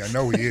F with me. I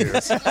know he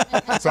is.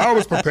 So I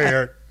was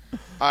prepared.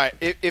 All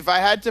right, if I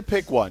had to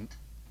pick one,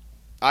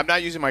 I'm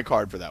not using my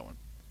card for that one.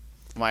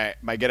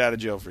 My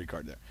get-out-of-jail-free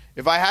card there.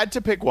 If I had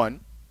to pick one,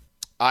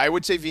 I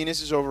would say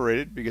Venus is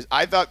overrated because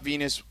I thought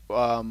Venus,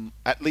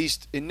 at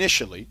least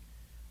initially,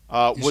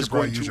 was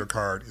going to use your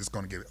card. It's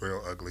going to get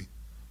real ugly.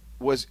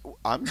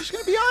 I'm just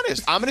going to be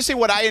honest. I'm going to say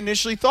what I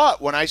initially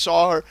thought when I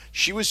saw her.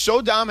 She was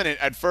so dominant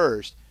at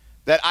first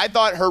that I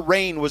thought her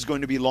reign was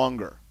going to be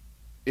longer.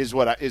 Is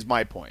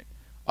my point.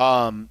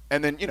 And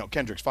then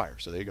Kendrick's fire.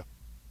 So there you go.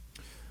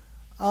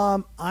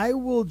 I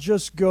will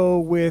just go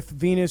with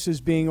Venus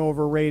as being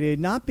overrated,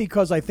 not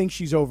because I think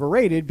she's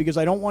overrated, because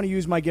I don't want to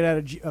use my get out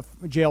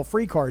of jail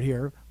free card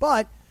here.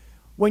 But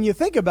when you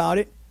think about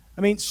it,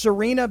 I mean,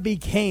 Serena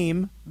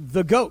became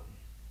the GOAT.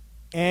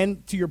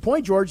 And to your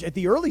point, George, at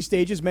the early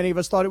stages, many of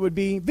us thought it would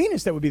be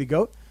Venus that would be the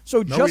GOAT.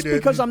 So just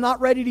because I'm not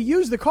ready to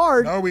use the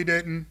card. No, we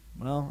didn't.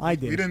 Well, I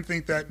did. We didn't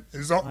think that.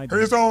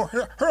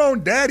 Her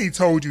own daddy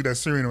told you that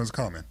Serena was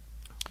coming.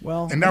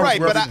 Well, and that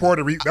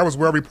was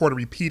well reported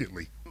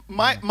repeatedly.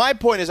 My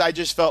point is, I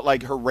just felt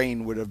like her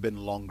reign would have been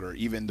longer,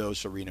 even though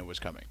Serena was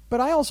coming. But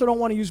I also don't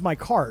want to use my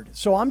card,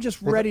 so I'm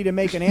just ready to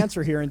make an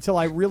answer here until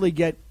I really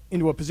get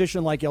into a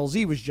position like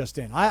LZ was just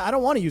in. I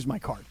don't want to use my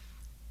card.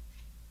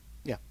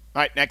 Yeah.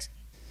 All right, next.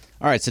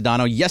 All right,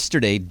 Sedano.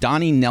 Yesterday,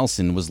 Donnie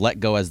Nelson was let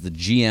go as the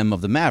GM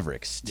of the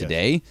Mavericks.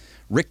 Today,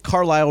 Rick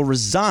Carlisle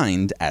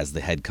resigned as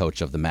the head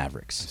coach of the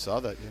Mavericks. I saw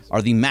that, yes.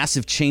 Are the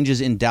massive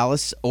changes in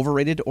Dallas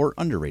overrated or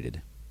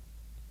underrated?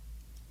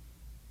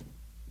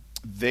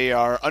 They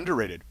are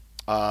underrated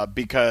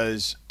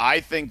because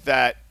I think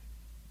that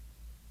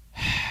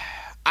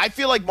I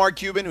feel like Mark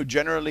Cuban, who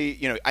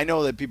generally, I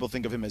know that people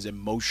think of him as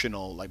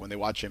emotional, like when they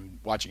watch him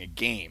watching a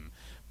game,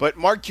 but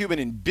Mark Cuban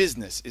in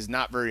business is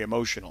not very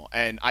emotional,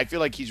 and I feel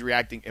like he's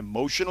reacting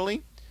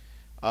emotionally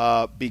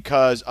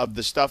because of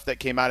the stuff that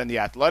came out in The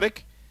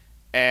Athletic,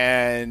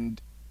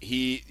 and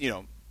he,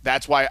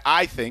 that's why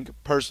I think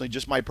personally,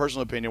 just my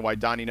personal opinion, why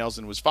Donnie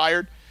Nelson was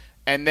fired.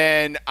 And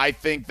then I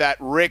think that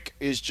Rick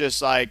is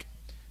just like,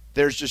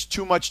 there's just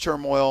too much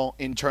turmoil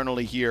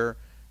internally here.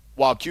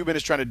 While Cuban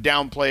is trying to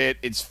downplay it,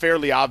 it's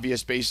fairly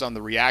obvious based on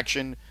the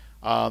reaction.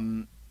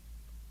 And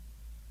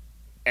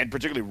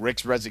particularly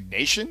Rick's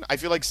resignation, I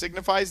feel like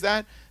signifies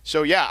that.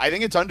 So, yeah, I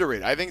think it's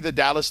underrated. I think the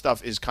Dallas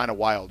stuff is kind of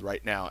wild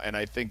right now. And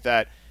I think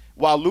that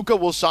while Luka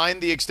will sign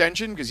the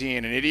extension because he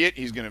ain't an idiot,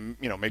 he's going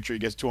to, make sure he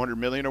gets $200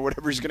 million or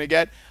whatever he's going to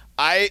get.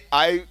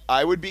 I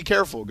would be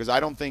careful because I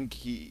don't think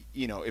he,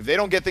 if they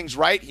don't get things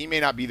right, he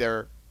may not be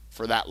there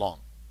for that long.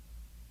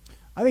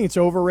 I think it's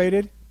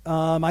overrated.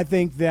 I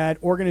think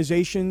that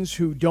organizations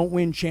who don't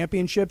win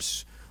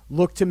championships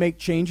look to make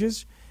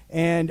changes.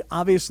 And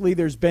obviously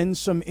there's been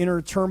some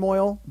inner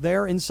turmoil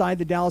there inside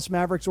the Dallas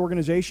Mavericks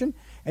organization.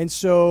 And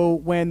so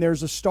when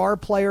there's a star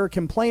player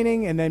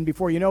complaining, and then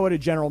before you know it, a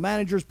general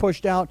manager's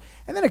pushed out,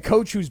 and then a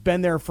coach who's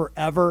been there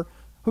forever,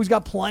 who's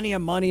got plenty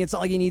of money, it's not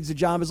like he needs a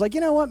job, is like,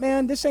 you know what,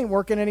 man, this ain't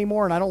working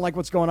anymore, and I don't like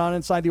what's going on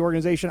inside the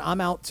organization. I'm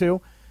out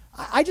too.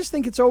 I just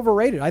think it's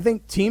overrated. I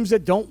think teams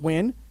that don't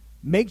win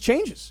make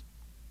changes.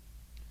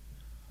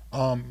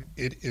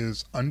 It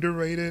is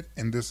underrated,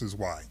 and this is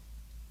why.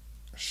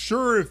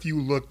 Sure, if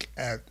you look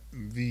at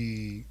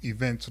the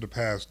events of the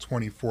past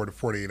 24 to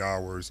 48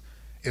 hours,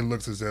 it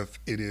looks as if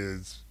it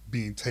is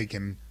being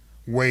taken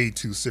way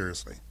too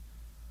seriously.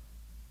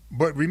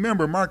 But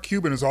remember, Mark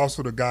Cuban is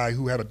also the guy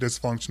who had a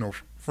dysfunctional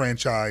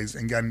franchise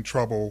and got in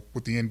trouble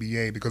with the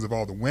NBA because of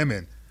all the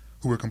women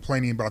who were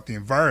complaining about the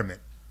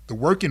environment, the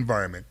work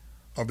environment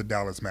of the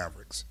Dallas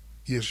Mavericks.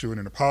 He issued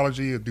an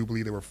apology. I do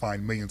believe they were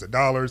fined millions of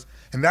dollars.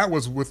 And that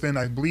was within,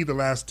 I believe, the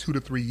last 2 to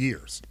 3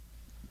 years.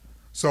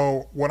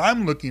 So what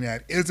I'm looking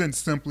at isn't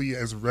simply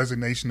as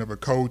resignation of a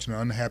coach and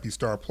an unhappy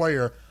star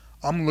player.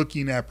 I'm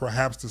looking at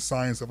perhaps the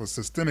signs of a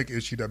systemic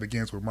issue that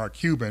begins with Mark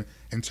Cuban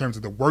in terms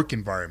of the work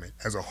environment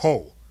as a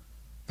whole.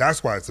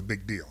 That's why it's a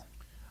big deal.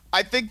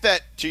 I think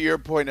that, to your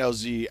point,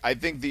 LZ, I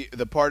think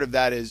the part of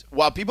that is,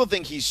 while people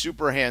think he's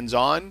super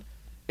hands-on,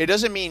 it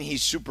doesn't mean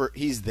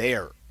he's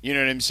there. You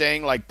know what I'm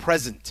saying? Like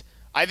present.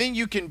 I think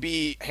you can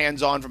be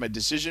hands-on from a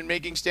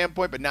decision-making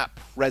standpoint, but not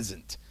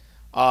present.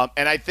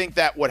 And I think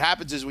that what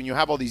happens is when you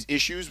have all these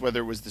issues,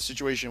 whether it was the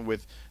situation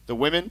with the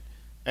women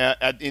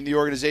in the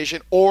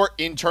organization or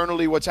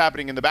internally what's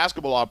happening in the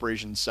basketball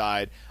operations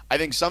side, I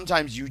think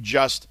sometimes you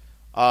just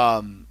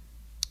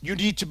you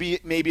need to be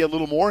maybe a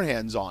little more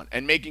hands-on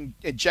and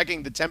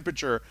checking the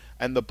temperature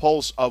and the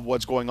pulse of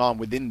what's going on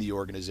within the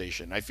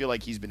organization. I feel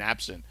like he's been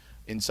absent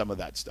in some of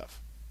that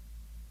stuff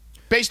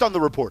based on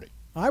the reporting.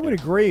 I would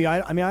agree.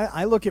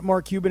 I look at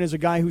Mark Cuban as a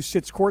guy who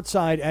sits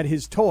courtside at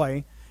his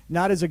toy,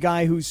 not as a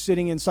guy who's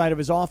sitting inside of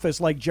his office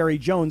like Jerry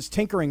Jones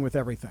tinkering with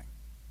everything.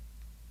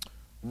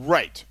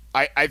 Right.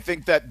 I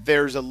think that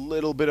there's a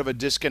little bit of a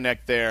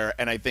disconnect there,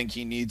 and I think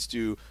he needs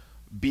to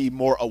be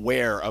more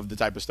aware of the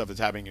type of stuff that's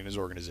happening in his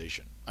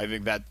organization. I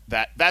think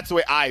that's the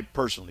way I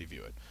personally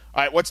view it.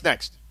 All right, what's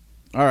next?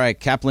 All right,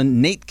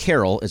 Kaplan. Nate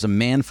Carroll is a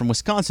man from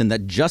Wisconsin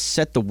that just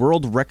set the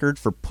world record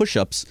for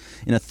push-ups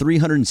in a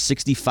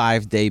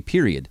 365-day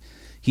period.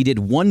 He did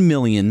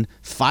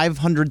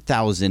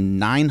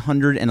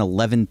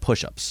 1,500,911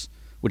 push-ups,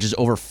 which is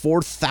over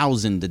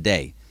 4,000 a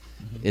day.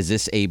 Mm-hmm. Is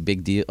this a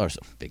big deal?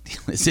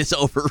 Is this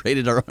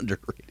overrated or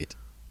underrated?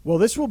 Well,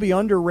 this will be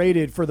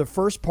underrated for the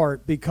first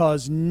part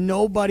because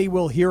nobody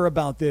will hear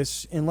about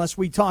this unless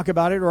we talk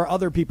about it or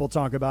other people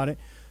talk about it.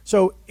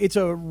 So it's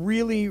a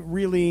really,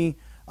 really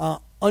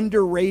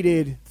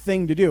underrated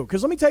thing to do.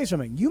 Because let me tell you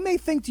something. You may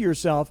think to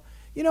yourself,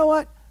 you know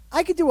what?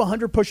 I could do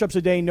 100 push-ups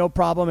a day, no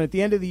problem. And at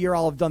the end of the year,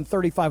 I'll have done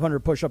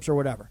 3,500 push-ups or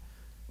whatever.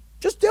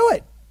 Just do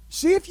it.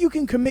 See if you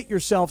can commit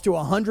yourself to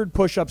 100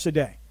 push-ups a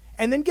day,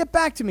 and then get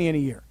back to me in a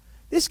year.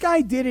 This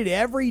guy did it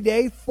every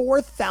day,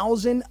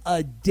 4,000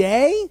 a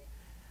day,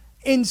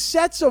 in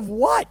sets of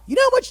what? You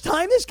know how much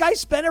time this guy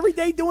spent every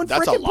day doing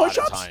freaking push-ups? That's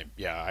a lot of time.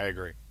 Yeah, I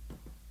agree.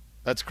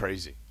 That's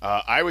crazy.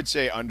 I would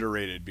say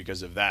underrated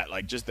because of that,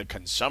 like just the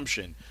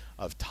consumption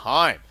of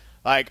time.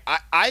 Like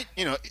I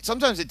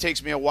sometimes it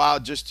takes me a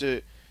while just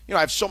to, I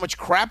have so much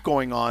crap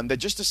going on that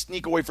just to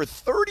sneak away for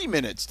 30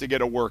 minutes to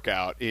get a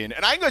workout in,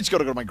 and I just go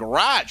to my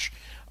garage,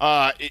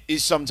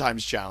 is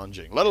sometimes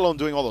challenging, let alone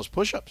doing all those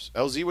push-ups.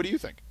 LZ, what do you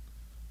think?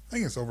 I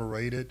think it's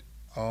overrated.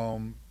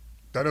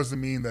 That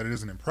doesn't mean that it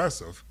isn't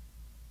impressive.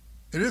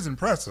 It is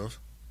impressive,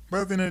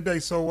 but at the end of the day,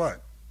 so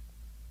what?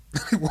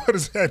 What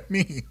does that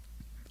mean?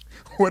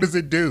 What does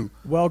it do?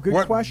 Well,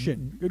 good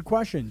question. Good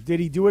question. Did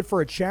he do it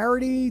for a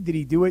charity?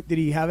 Did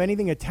he have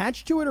anything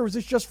attached to it, or was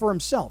this just for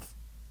himself?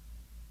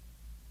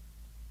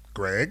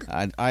 Greg?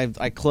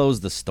 I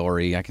closed the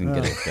story. I can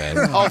get it back.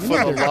 Oh,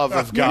 for the love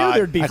of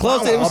God. I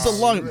closed it. It was so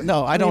long.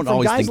 No, I don't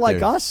always guys think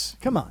like us?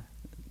 Come on.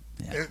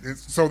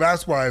 So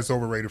that's why it's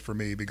overrated for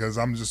me, because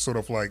I'm just sort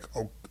of like,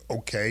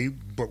 okay,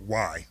 but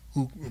why?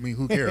 Who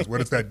cares? What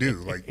does that do?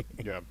 Like,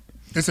 Yeah.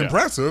 It's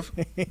impressive.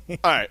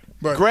 All right.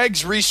 But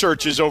Greg's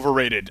research is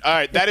overrated. All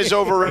right, that is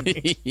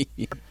overrated.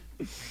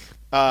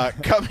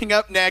 Coming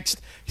up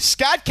next,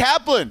 Scott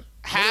Kaplan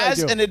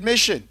has an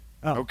admission.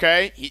 Oh.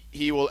 Okay?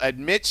 He will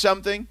admit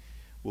something.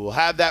 We'll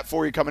have that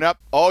for you coming up.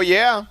 Oh,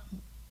 yeah.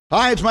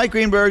 Hi, it's Mike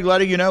Greenberg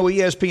letting you know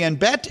ESPN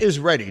Bet is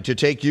ready to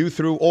take you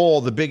through all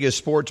the biggest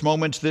sports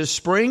moments this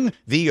spring.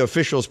 The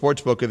official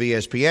sportsbook of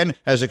ESPN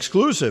has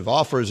exclusive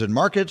offers and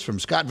markets from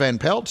Scott Van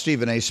Pelt,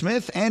 Stephen A.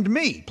 Smith, and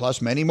me,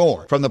 plus many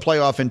more. From the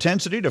playoff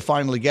intensity to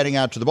finally getting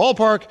out to the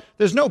ballpark,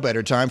 there's no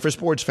better time for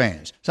sports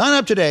fans. Sign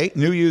up today.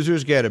 New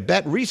users get a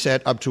bet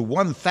reset up to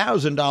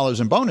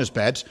 $1,000 in bonus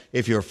bets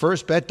if your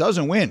first bet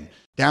doesn't win.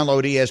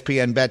 Download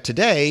ESPN Bet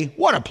today.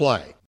 What a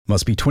play.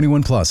 Must be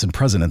 21 plus and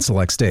present in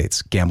select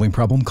states. Gambling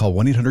problem? Call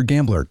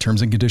 1-800-GAMBLER.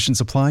 Terms and conditions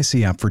apply.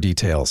 See app for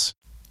details.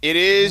 It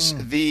is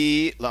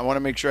I want to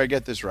make sure I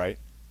get this right.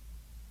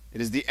 It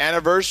is the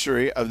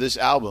anniversary of this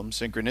album,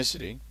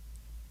 Synchronicity.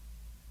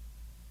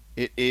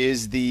 It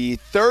is the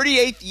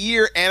 38th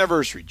year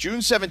anniversary, June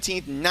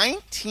 17th,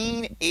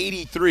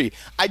 1983.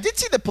 I did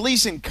see the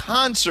Police in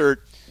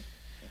concert.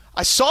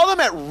 I saw them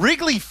at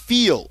Wrigley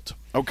Field,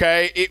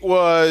 okay? It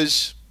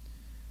was,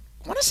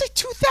 I want to say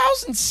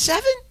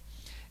 2007?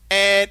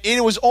 And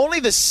it was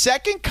only the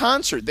second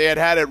concert they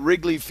had at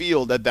Wrigley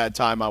Field at that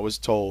time, I was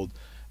told.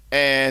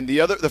 And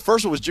the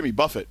first one was Jimmy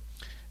Buffett.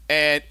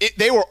 And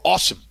they were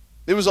awesome.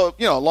 It was a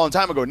long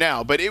time ago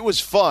now, but it was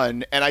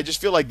fun. And I just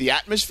feel like the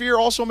atmosphere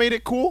also made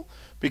it cool,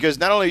 because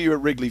not only are you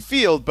at Wrigley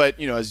Field, but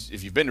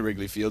if you've been to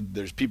Wrigley Field,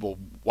 there's people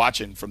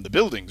watching from the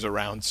buildings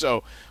around,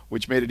 so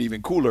which made it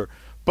even cooler.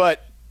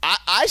 But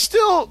I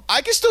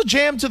can still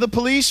jam to the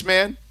Police,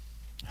 man.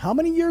 How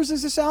many years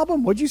is this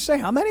album? What'd you say?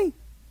 How many?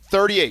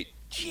 38.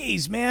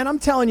 Jeez, man, I'm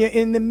telling you,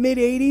 in the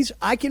mid-'80s,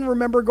 I can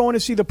remember going to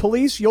see the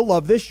Police, you'll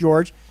love this,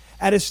 George,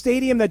 at a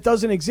stadium that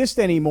doesn't exist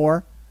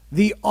anymore,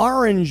 the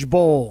Orange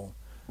Bowl.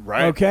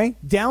 Right. Okay?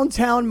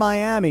 Downtown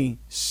Miami,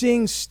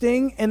 seeing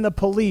Sting and the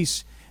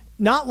Police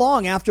not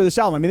long after this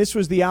album. I mean, this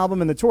was the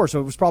album and the tour, so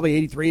it was probably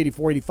 83,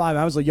 84, 85.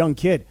 I was a young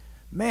kid.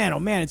 Man, oh,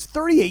 man, it's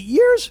 38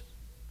 years?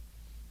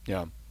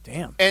 Yeah.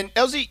 Damn. And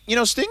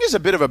LZ, Sting is a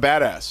bit of a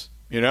badass,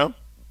 No.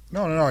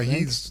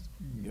 He's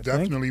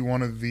definitely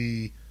one of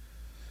the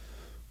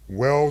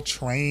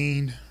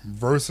well-trained,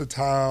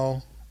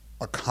 versatile,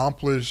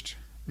 accomplished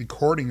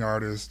recording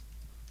artists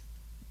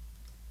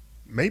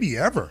maybe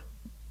ever.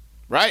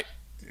 Right.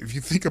 If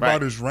you think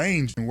about his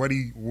range and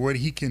what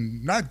he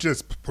can not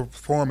just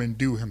perform and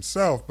do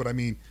himself, but I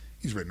mean,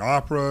 he's written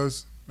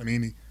operas. I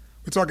mean,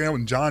 we're talking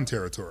Elton John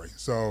territory.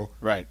 So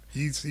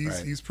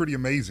he's pretty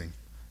amazing.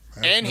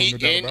 And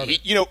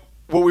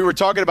what we were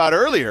talking about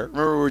earlier.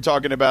 Remember, we were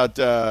talking about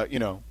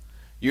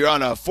you're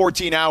on a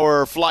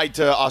 14-hour flight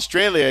to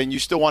Australia and you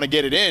still want to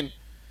get it in.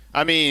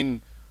 I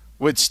mean,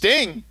 with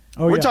Sting,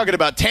 we're talking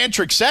about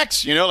tantric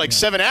sex.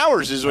 7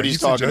 hours is what he's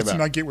talking about.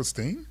 Not get with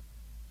Sting?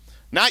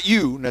 Not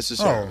you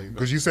necessarily.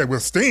 Because you said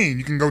with Sting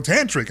you can go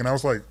tantric, and I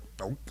was like,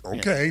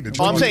 okay. Did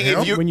you I'm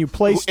saying when you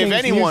play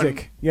Sting's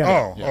music,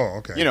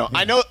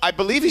 okay. I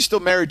believe he's still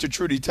married to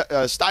Trudy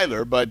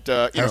Styler, but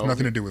has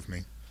nothing to do with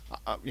me.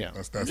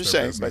 That's I'm just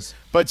saying.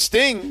 But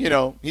Sting,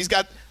 he's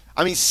got.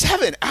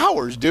 7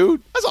 hours,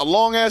 dude. That's a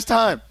long ass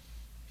time.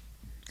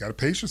 Got to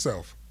pace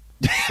yourself.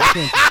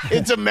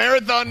 It's a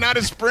marathon, not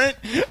a sprint.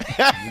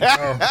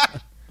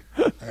 That's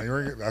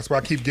why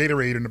I keep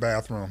Gatorade in the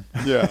bathroom.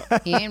 Yeah.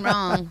 He ain't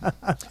wrong.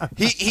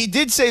 He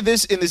did say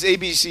this in this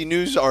ABC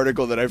News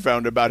article that I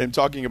found about him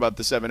talking about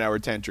the 7-hour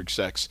tantric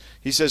sex.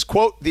 He says,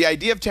 quote, "The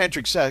idea of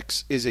tantric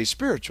sex is a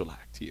spiritual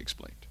act," he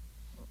explained.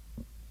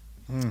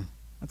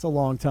 That's a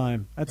long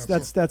time.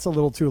 That's a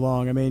little too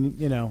long. I mean,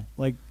 Yeah.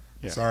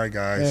 Sorry,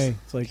 guys. Hey,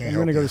 it's like, I'm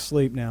going to go to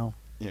sleep now.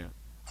 Yeah.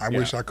 I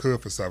wish I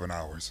could for 7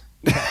 hours.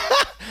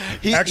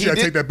 Actually, I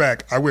take that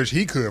back. I wish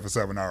he could for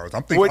 7 hours.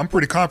 I'm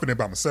pretty confident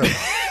about myself.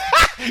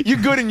 You're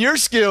good in your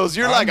skills.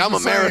 You're like, I'm a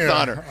just saying,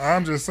 marathoner.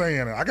 I'm just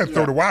saying, I can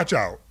throw the watch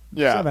out.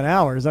 Yeah. 7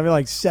 hours. I mean,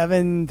 like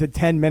 7 to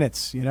 10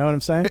 minutes. You know what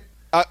I'm saying?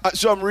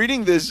 So I'm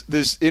reading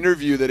this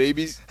interview that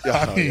AB's.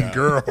 I mean,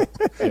 girl,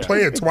 play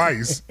it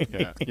twice.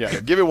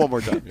 Yeah. Give it one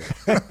more time.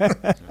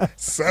 Yeah.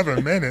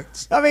 7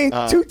 minutes. I mean,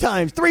 2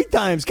 times, 3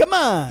 times. Come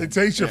on. It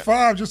takes you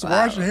 5 just to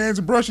wash your hands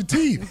and brush your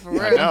teeth.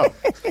 I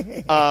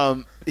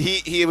know.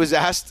 He was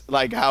asked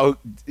how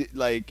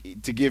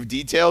to give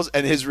details,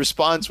 and his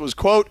response was,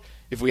 quote,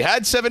 "If we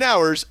had 7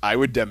 hours, I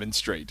would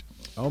demonstrate."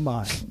 Oh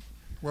my.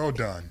 Well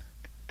done.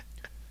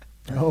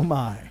 Oh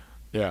my.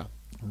 Yeah.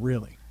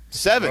 Really.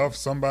 7. Love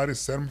somebody,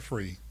 set them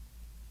free.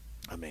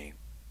 I mean,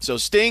 so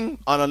Sting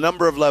on a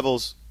number of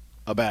levels,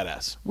 a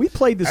badass. We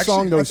played the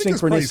song though, I think it's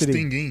probably Synchronicity.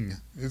 Stinging,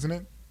 isn't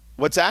it?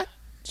 What's that?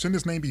 Shouldn't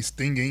his name be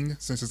Stinging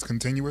since it's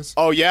continuous?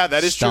 Oh yeah,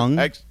 that is Stung?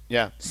 true.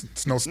 Yeah.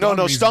 No,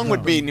 Stung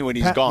would be when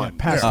he's gone.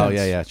 past Oh,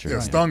 tense. yeah, true. Yeah,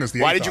 Stung is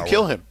the Why eighth did you hour.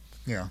 kill him?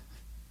 Yeah.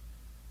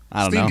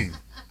 I don't know. Stinging.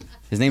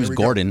 His name's There we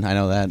go. Gordon. I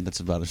know that.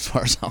 That's about as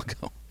far as I'll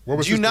go. What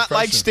was Do you his not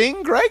like profession?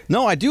 Sting, Greg?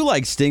 No, I do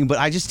like Sting, but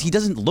he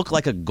doesn't look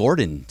like a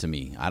Gordon to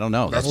me. I don't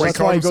know. That's Well, why he that's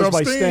why called he goes himself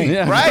by Sting. Sting.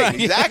 Yeah. Right,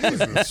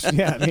 exactly.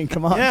 Yeah, I mean,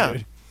 come on, Yeah.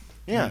 dude.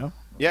 Yeah. You know?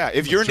 Yeah,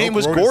 if your The name joke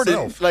was wrote Gordon,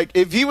 itself. like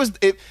if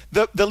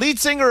the lead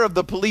singer of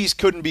the Police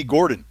couldn't be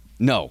Gordon.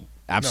 No,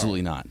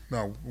 absolutely not.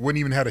 No, wouldn't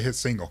even had a hit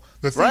single.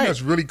 The thing Right.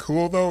 that's really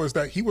cool though is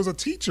that he was a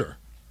teacher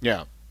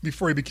Yeah.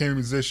 before he became a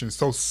musician.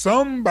 So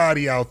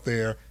somebody out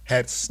there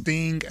had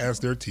Sting as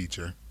their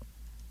teacher.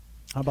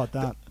 How about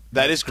that?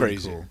 That is Pretty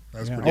crazy. cool.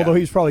 That's Yeah. pretty Although cool.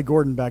 he was probably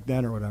Gordon back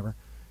then or whatever.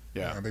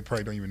 Yeah. They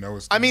probably don't even know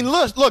his I mean,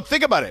 look,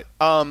 think about it.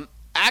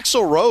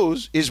 Axl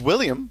Rose is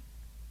William.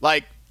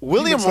 Like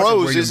William looks like a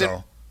Rose William, isn't.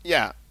 though.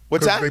 Yeah.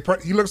 What's that?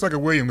 He looks like a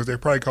William because they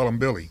probably call him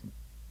Billy.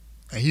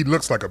 And he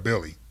looks like a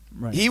Billy.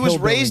 Right. He was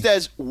Hillbilly. raised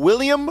as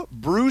William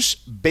Bruce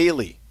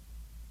Bailey.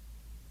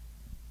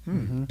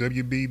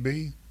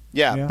 WBB.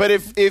 Yeah, Yeah. but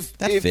if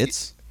That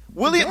fits.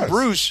 William It does.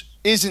 Bruce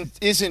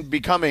isn't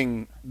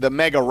becoming the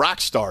mega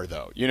rock star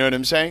though. You know what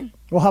I'm saying?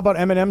 Well, how about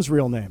Eminem's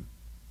real name?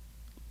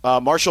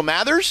 Marshall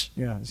Mathers.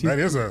 Yeah. Is he- That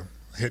is a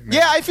hit name.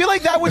 Yeah, I feel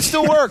like that would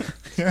still work.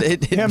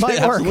 It Yeah, it might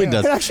work. absolutely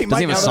does. It actually Does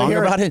he might have a now that I song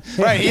hear about it. it?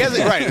 Right, he has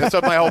it. Right, that's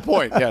my whole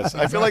point. Yes,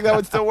 I feel like that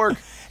would still work.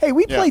 Hey,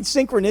 we Yeah. played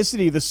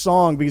Synchronicity, the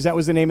song, because that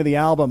was the name of the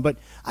album, but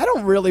I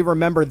don't really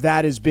remember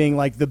that as being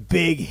like the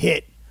big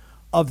hit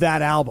of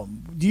that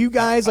album. Do you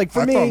guys, like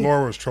for I me, thought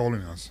Laura was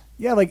trolling us.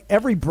 yeah, like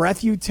Every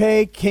Breath You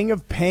Take, King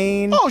of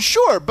Pain. Oh,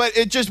 sure, but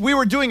it just we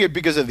were doing it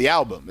because of the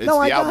album. It's no,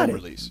 I the got album it.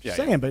 release. I'm Yeah,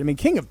 saying, but I mean,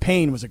 King of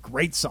Pain was a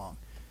great song.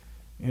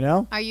 You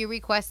know? Are you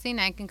requesting?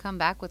 I can come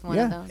back with one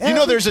Yeah. of those. Yeah. You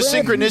know, there's a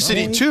Every breath you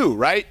synchronicity take. too,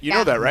 right? You know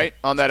Yeah. that, right?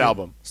 On that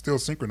album. Still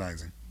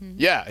synchronizing.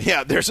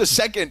 Yeah. There's a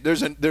second.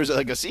 There's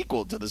like a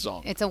sequel to the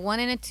song. It's a 1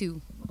 and a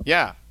 2.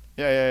 Yeah.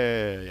 No,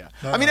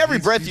 I mean, every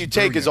he's- breath he's you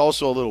take is brilliant.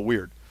 also a little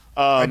weird.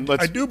 I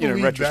let's, do in believe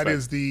that retrospect.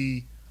 is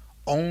the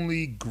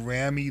only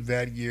Grammy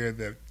that year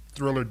that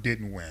Thriller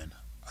didn't win.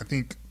 I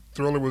think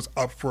Thriller was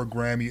up for a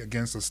Grammy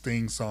against a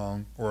Sting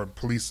song or a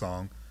Police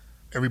song,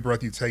 Every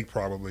Breath You Take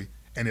probably,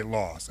 and it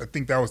lost. I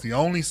think that was the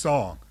only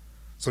song.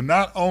 So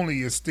not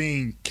only is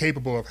Sting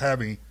capable of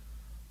having,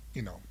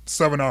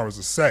 7 hours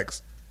of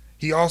sex,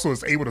 he also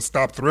is able to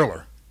stop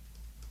Thriller.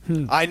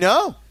 I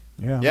know.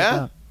 Yeah. like Yeah.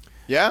 that.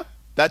 Yeah.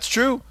 That's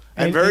true.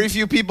 And, And- very and-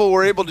 few people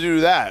were able to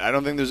do that. I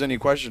don't think there's any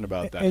question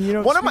about that. And you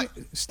know, one of my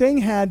Sting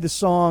had the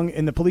song,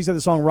 and the Police had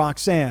the song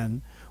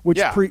Roxanne, which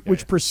Yeah.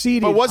 which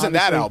preceded. But it wasn't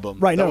that obviously- album.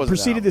 right? That No, it wasn't that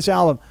preceded album. this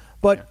album.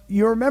 But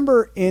you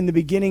remember in the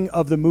beginning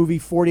of the movie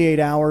 48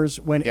 Hours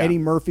when Yeah. Eddie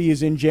Murphy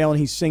is in jail and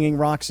he's singing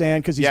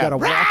Roxanne because he's Yeah. got a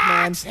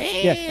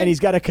Walkman, yeah, and he's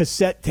got a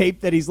cassette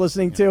tape that he's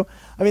listening to.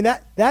 I mean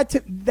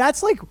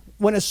that's like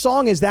when a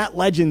song is that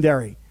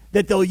legendary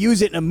that they'll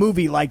use it in a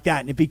movie like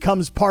that and it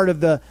becomes part of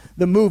the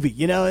movie.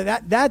 You know,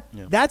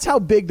 that's how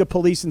big the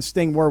Police and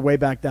Sting were way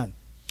back then.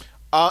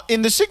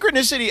 In the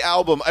Synchronicity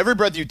album, Every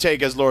Breath You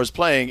Take, as Laura's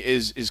playing,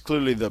 is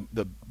clearly the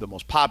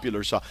most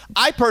popular song.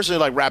 I personally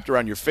like Wrapped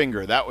Around Your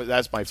Finger.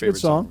 That's my favorite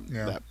song. from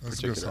Yeah, that that's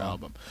a good particular song.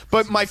 album.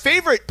 But my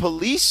favorite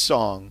Police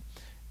song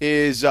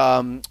is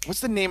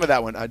what's the name of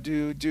that one?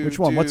 Which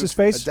one? What's his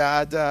face?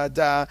 Da da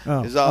da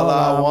Oh. is all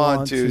I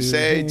want to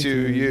say to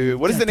you.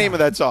 What is the name of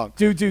that song?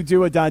 Do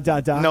a da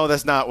da da. No,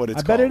 that's not what it's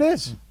I called. bet it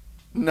is.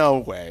 No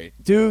way.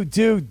 Do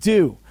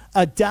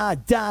a da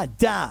da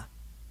da.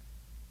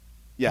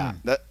 Yeah.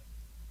 That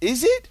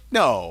is it?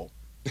 No.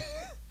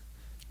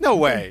 No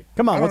way.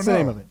 Come I on, don't what's the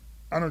name know. of it?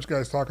 I don't know what you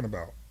guys are talking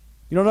about.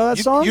 You don't know that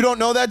song? You don't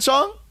know that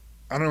song?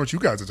 I don't know what you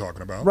guys are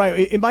talking about.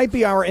 Right. It might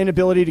be our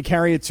inability to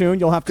carry a tune.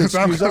 You'll have to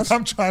excuse us.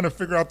 I'm trying to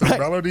figure out the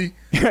melody.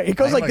 It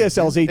goes I'm like like, this,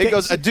 LZ. It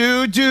goes a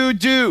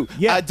do,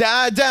 Yeah. a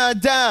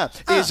da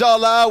is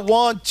all I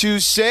want to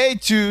say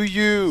to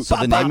you. So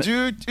the name-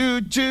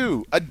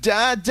 Do, a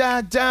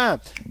da.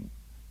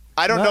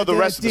 I don't know the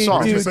rest of the song.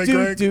 What'd you say,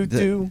 Greg?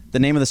 The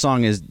name of the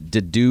song is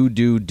do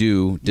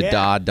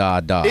da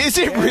da. Is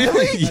it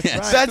really?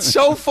 Yes. That's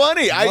so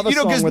funny. Love a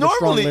song Because with a strong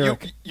normally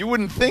lyric. you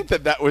wouldn't think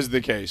that was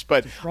the case,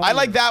 but strong I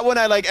like lyric. that one.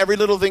 I like Every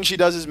Little Thing She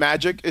Does Is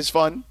Magic is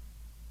fun.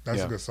 That's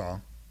Yeah. a good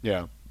song.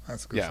 Yeah.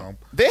 That's a good Yeah. song.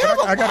 They have But a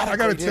lot I of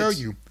gotta great tell hits.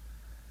 you,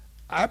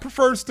 I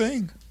prefer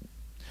Sting.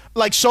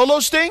 Like solo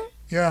Sting,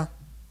 Yeah.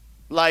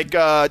 like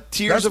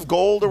Tears of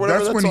Gold or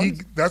whatever.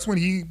 That's when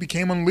he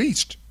became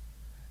Unleashed,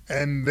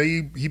 and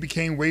he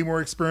became way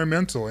more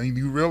experimental, and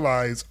you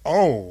realize,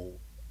 oh,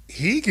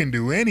 he can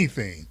do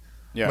anything.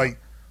 Yeah. Like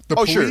the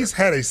Oh, sure. Police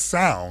had a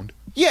sound,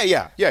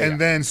 Yeah. and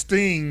then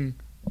Sting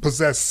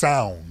possessed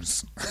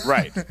sounds.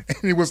 Right. And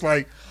it was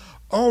like,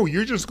 oh,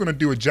 you're just going to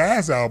do a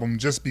jazz album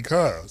just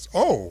because.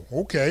 Oh,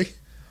 okay.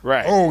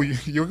 Right. Oh,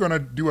 you're going to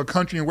do a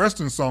country and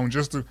western song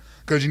just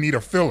because you need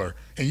a filler.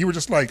 And you were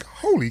just like,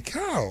 holy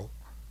cow.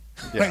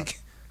 Yeah. Like,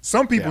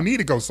 some people Yeah. need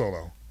to go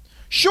solo.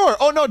 Sure.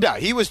 Oh, no doubt.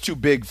 He was too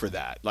big for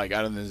that. Like, I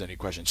don't think there's any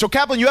question. So,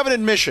 Kaplan, you have an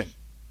admission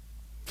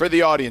for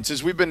the audience,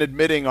 as we've been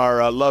admitting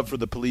our love for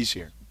the Police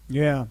here.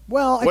 Yeah.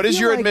 Well, What is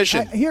your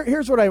admission?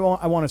 Here's what I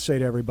want to say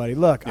to everybody.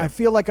 Look, I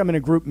feel like I'm in a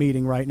group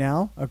meeting right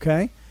now,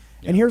 okay?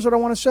 And here's what I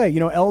want to say. You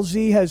know,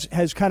 LZ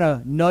has kind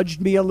of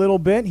nudged me a little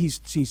bit. He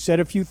said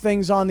a few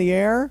things on the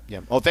air.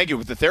 Yeah. Oh, thank you.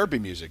 With the therapy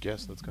music.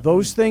 Yes, that's good.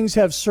 Those things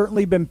have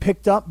certainly been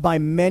picked up by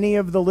many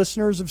of the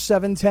listeners of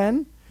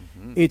 710.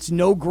 It's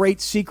no great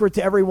secret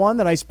to everyone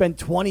that I spent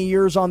 20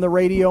 years on the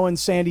radio in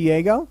San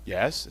Diego.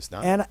 Yes, it's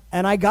not.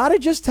 And I got to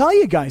just tell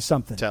you guys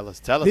something. Tell us,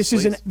 This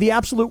please. is the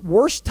absolute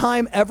worst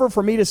time ever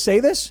for me to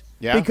say this.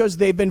 Yeah. Because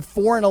they've been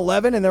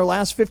 4-11 in their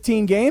last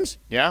 15 games.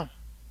 Yeah.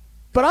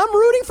 But I'm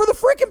rooting for the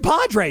freaking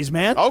Padres,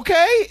 man.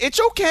 Okay. It's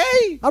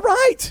okay. All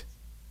right.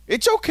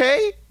 It's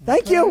okay.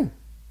 Thank you.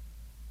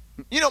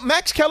 You know,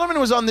 Max Kellerman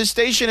was on this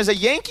station as a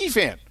Yankee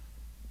fan.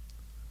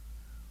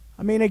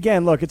 I mean,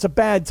 again, look, it's a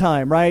bad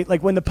time, right?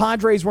 Like when the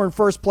Padres were in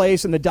first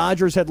place and the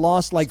Dodgers had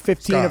lost like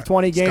 15 of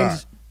 20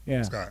 games.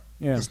 Scott,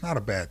 Yeah. it's not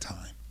a bad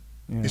time.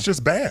 It's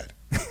just bad.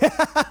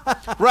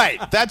 Right.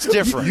 That's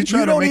different. You try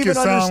You to don't make it even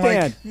sound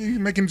understand. like you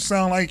making it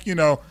sound like,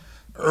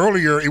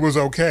 earlier it was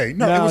okay.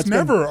 No, it was it's been-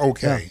 never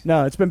okay.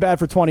 No, it's been bad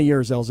for 20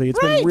 years, LZ. It's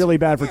been really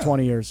bad for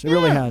 20 years. It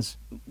really has.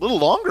 A little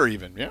longer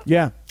even. Yeah.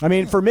 Yeah. I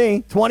mean, for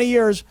me, 20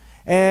 years.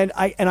 And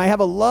I have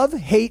a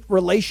love-hate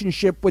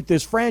relationship with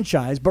this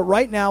franchise. But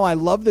right now, I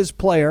love this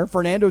player,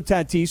 Fernando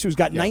Tatis, who's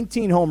got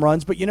 19 home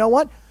runs. But you know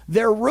what?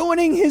 They're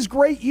ruining his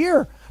great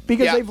year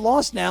because they've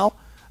lost now.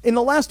 In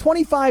the last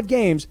 25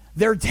 games,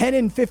 they're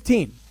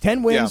 10-15.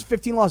 10 wins,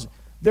 15 losses.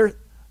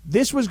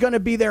 This was going to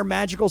be their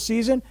magical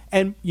season.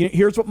 And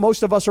here's what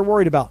most of us are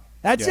worried about.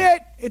 That's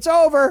it. It's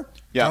over.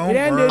 Yeah. It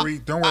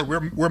ended. Don't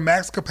worry. We're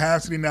max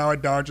capacity now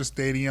at Dodger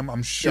Stadium.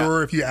 I'm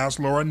sure if you ask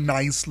Laura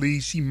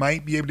nicely, she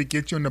might be able to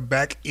get you on the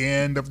back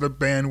end of the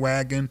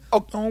bandwagon.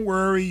 Oh, don't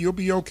worry. You'll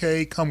be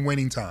okay come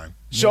winning time.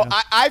 So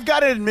I've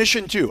got an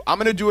admission, too. I'm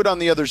going to do it on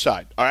the other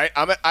side. All right?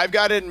 I've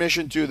got an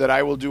admission, too, that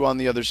I will do on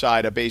the other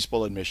side, a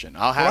baseball admission.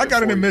 I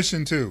got an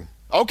admission, too.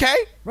 Okay.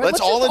 Right, let's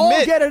all just admit.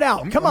 all get it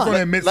out. Come on.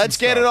 Admit Let's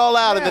some get stuff. it all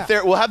out.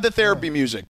 We'll have the therapy music.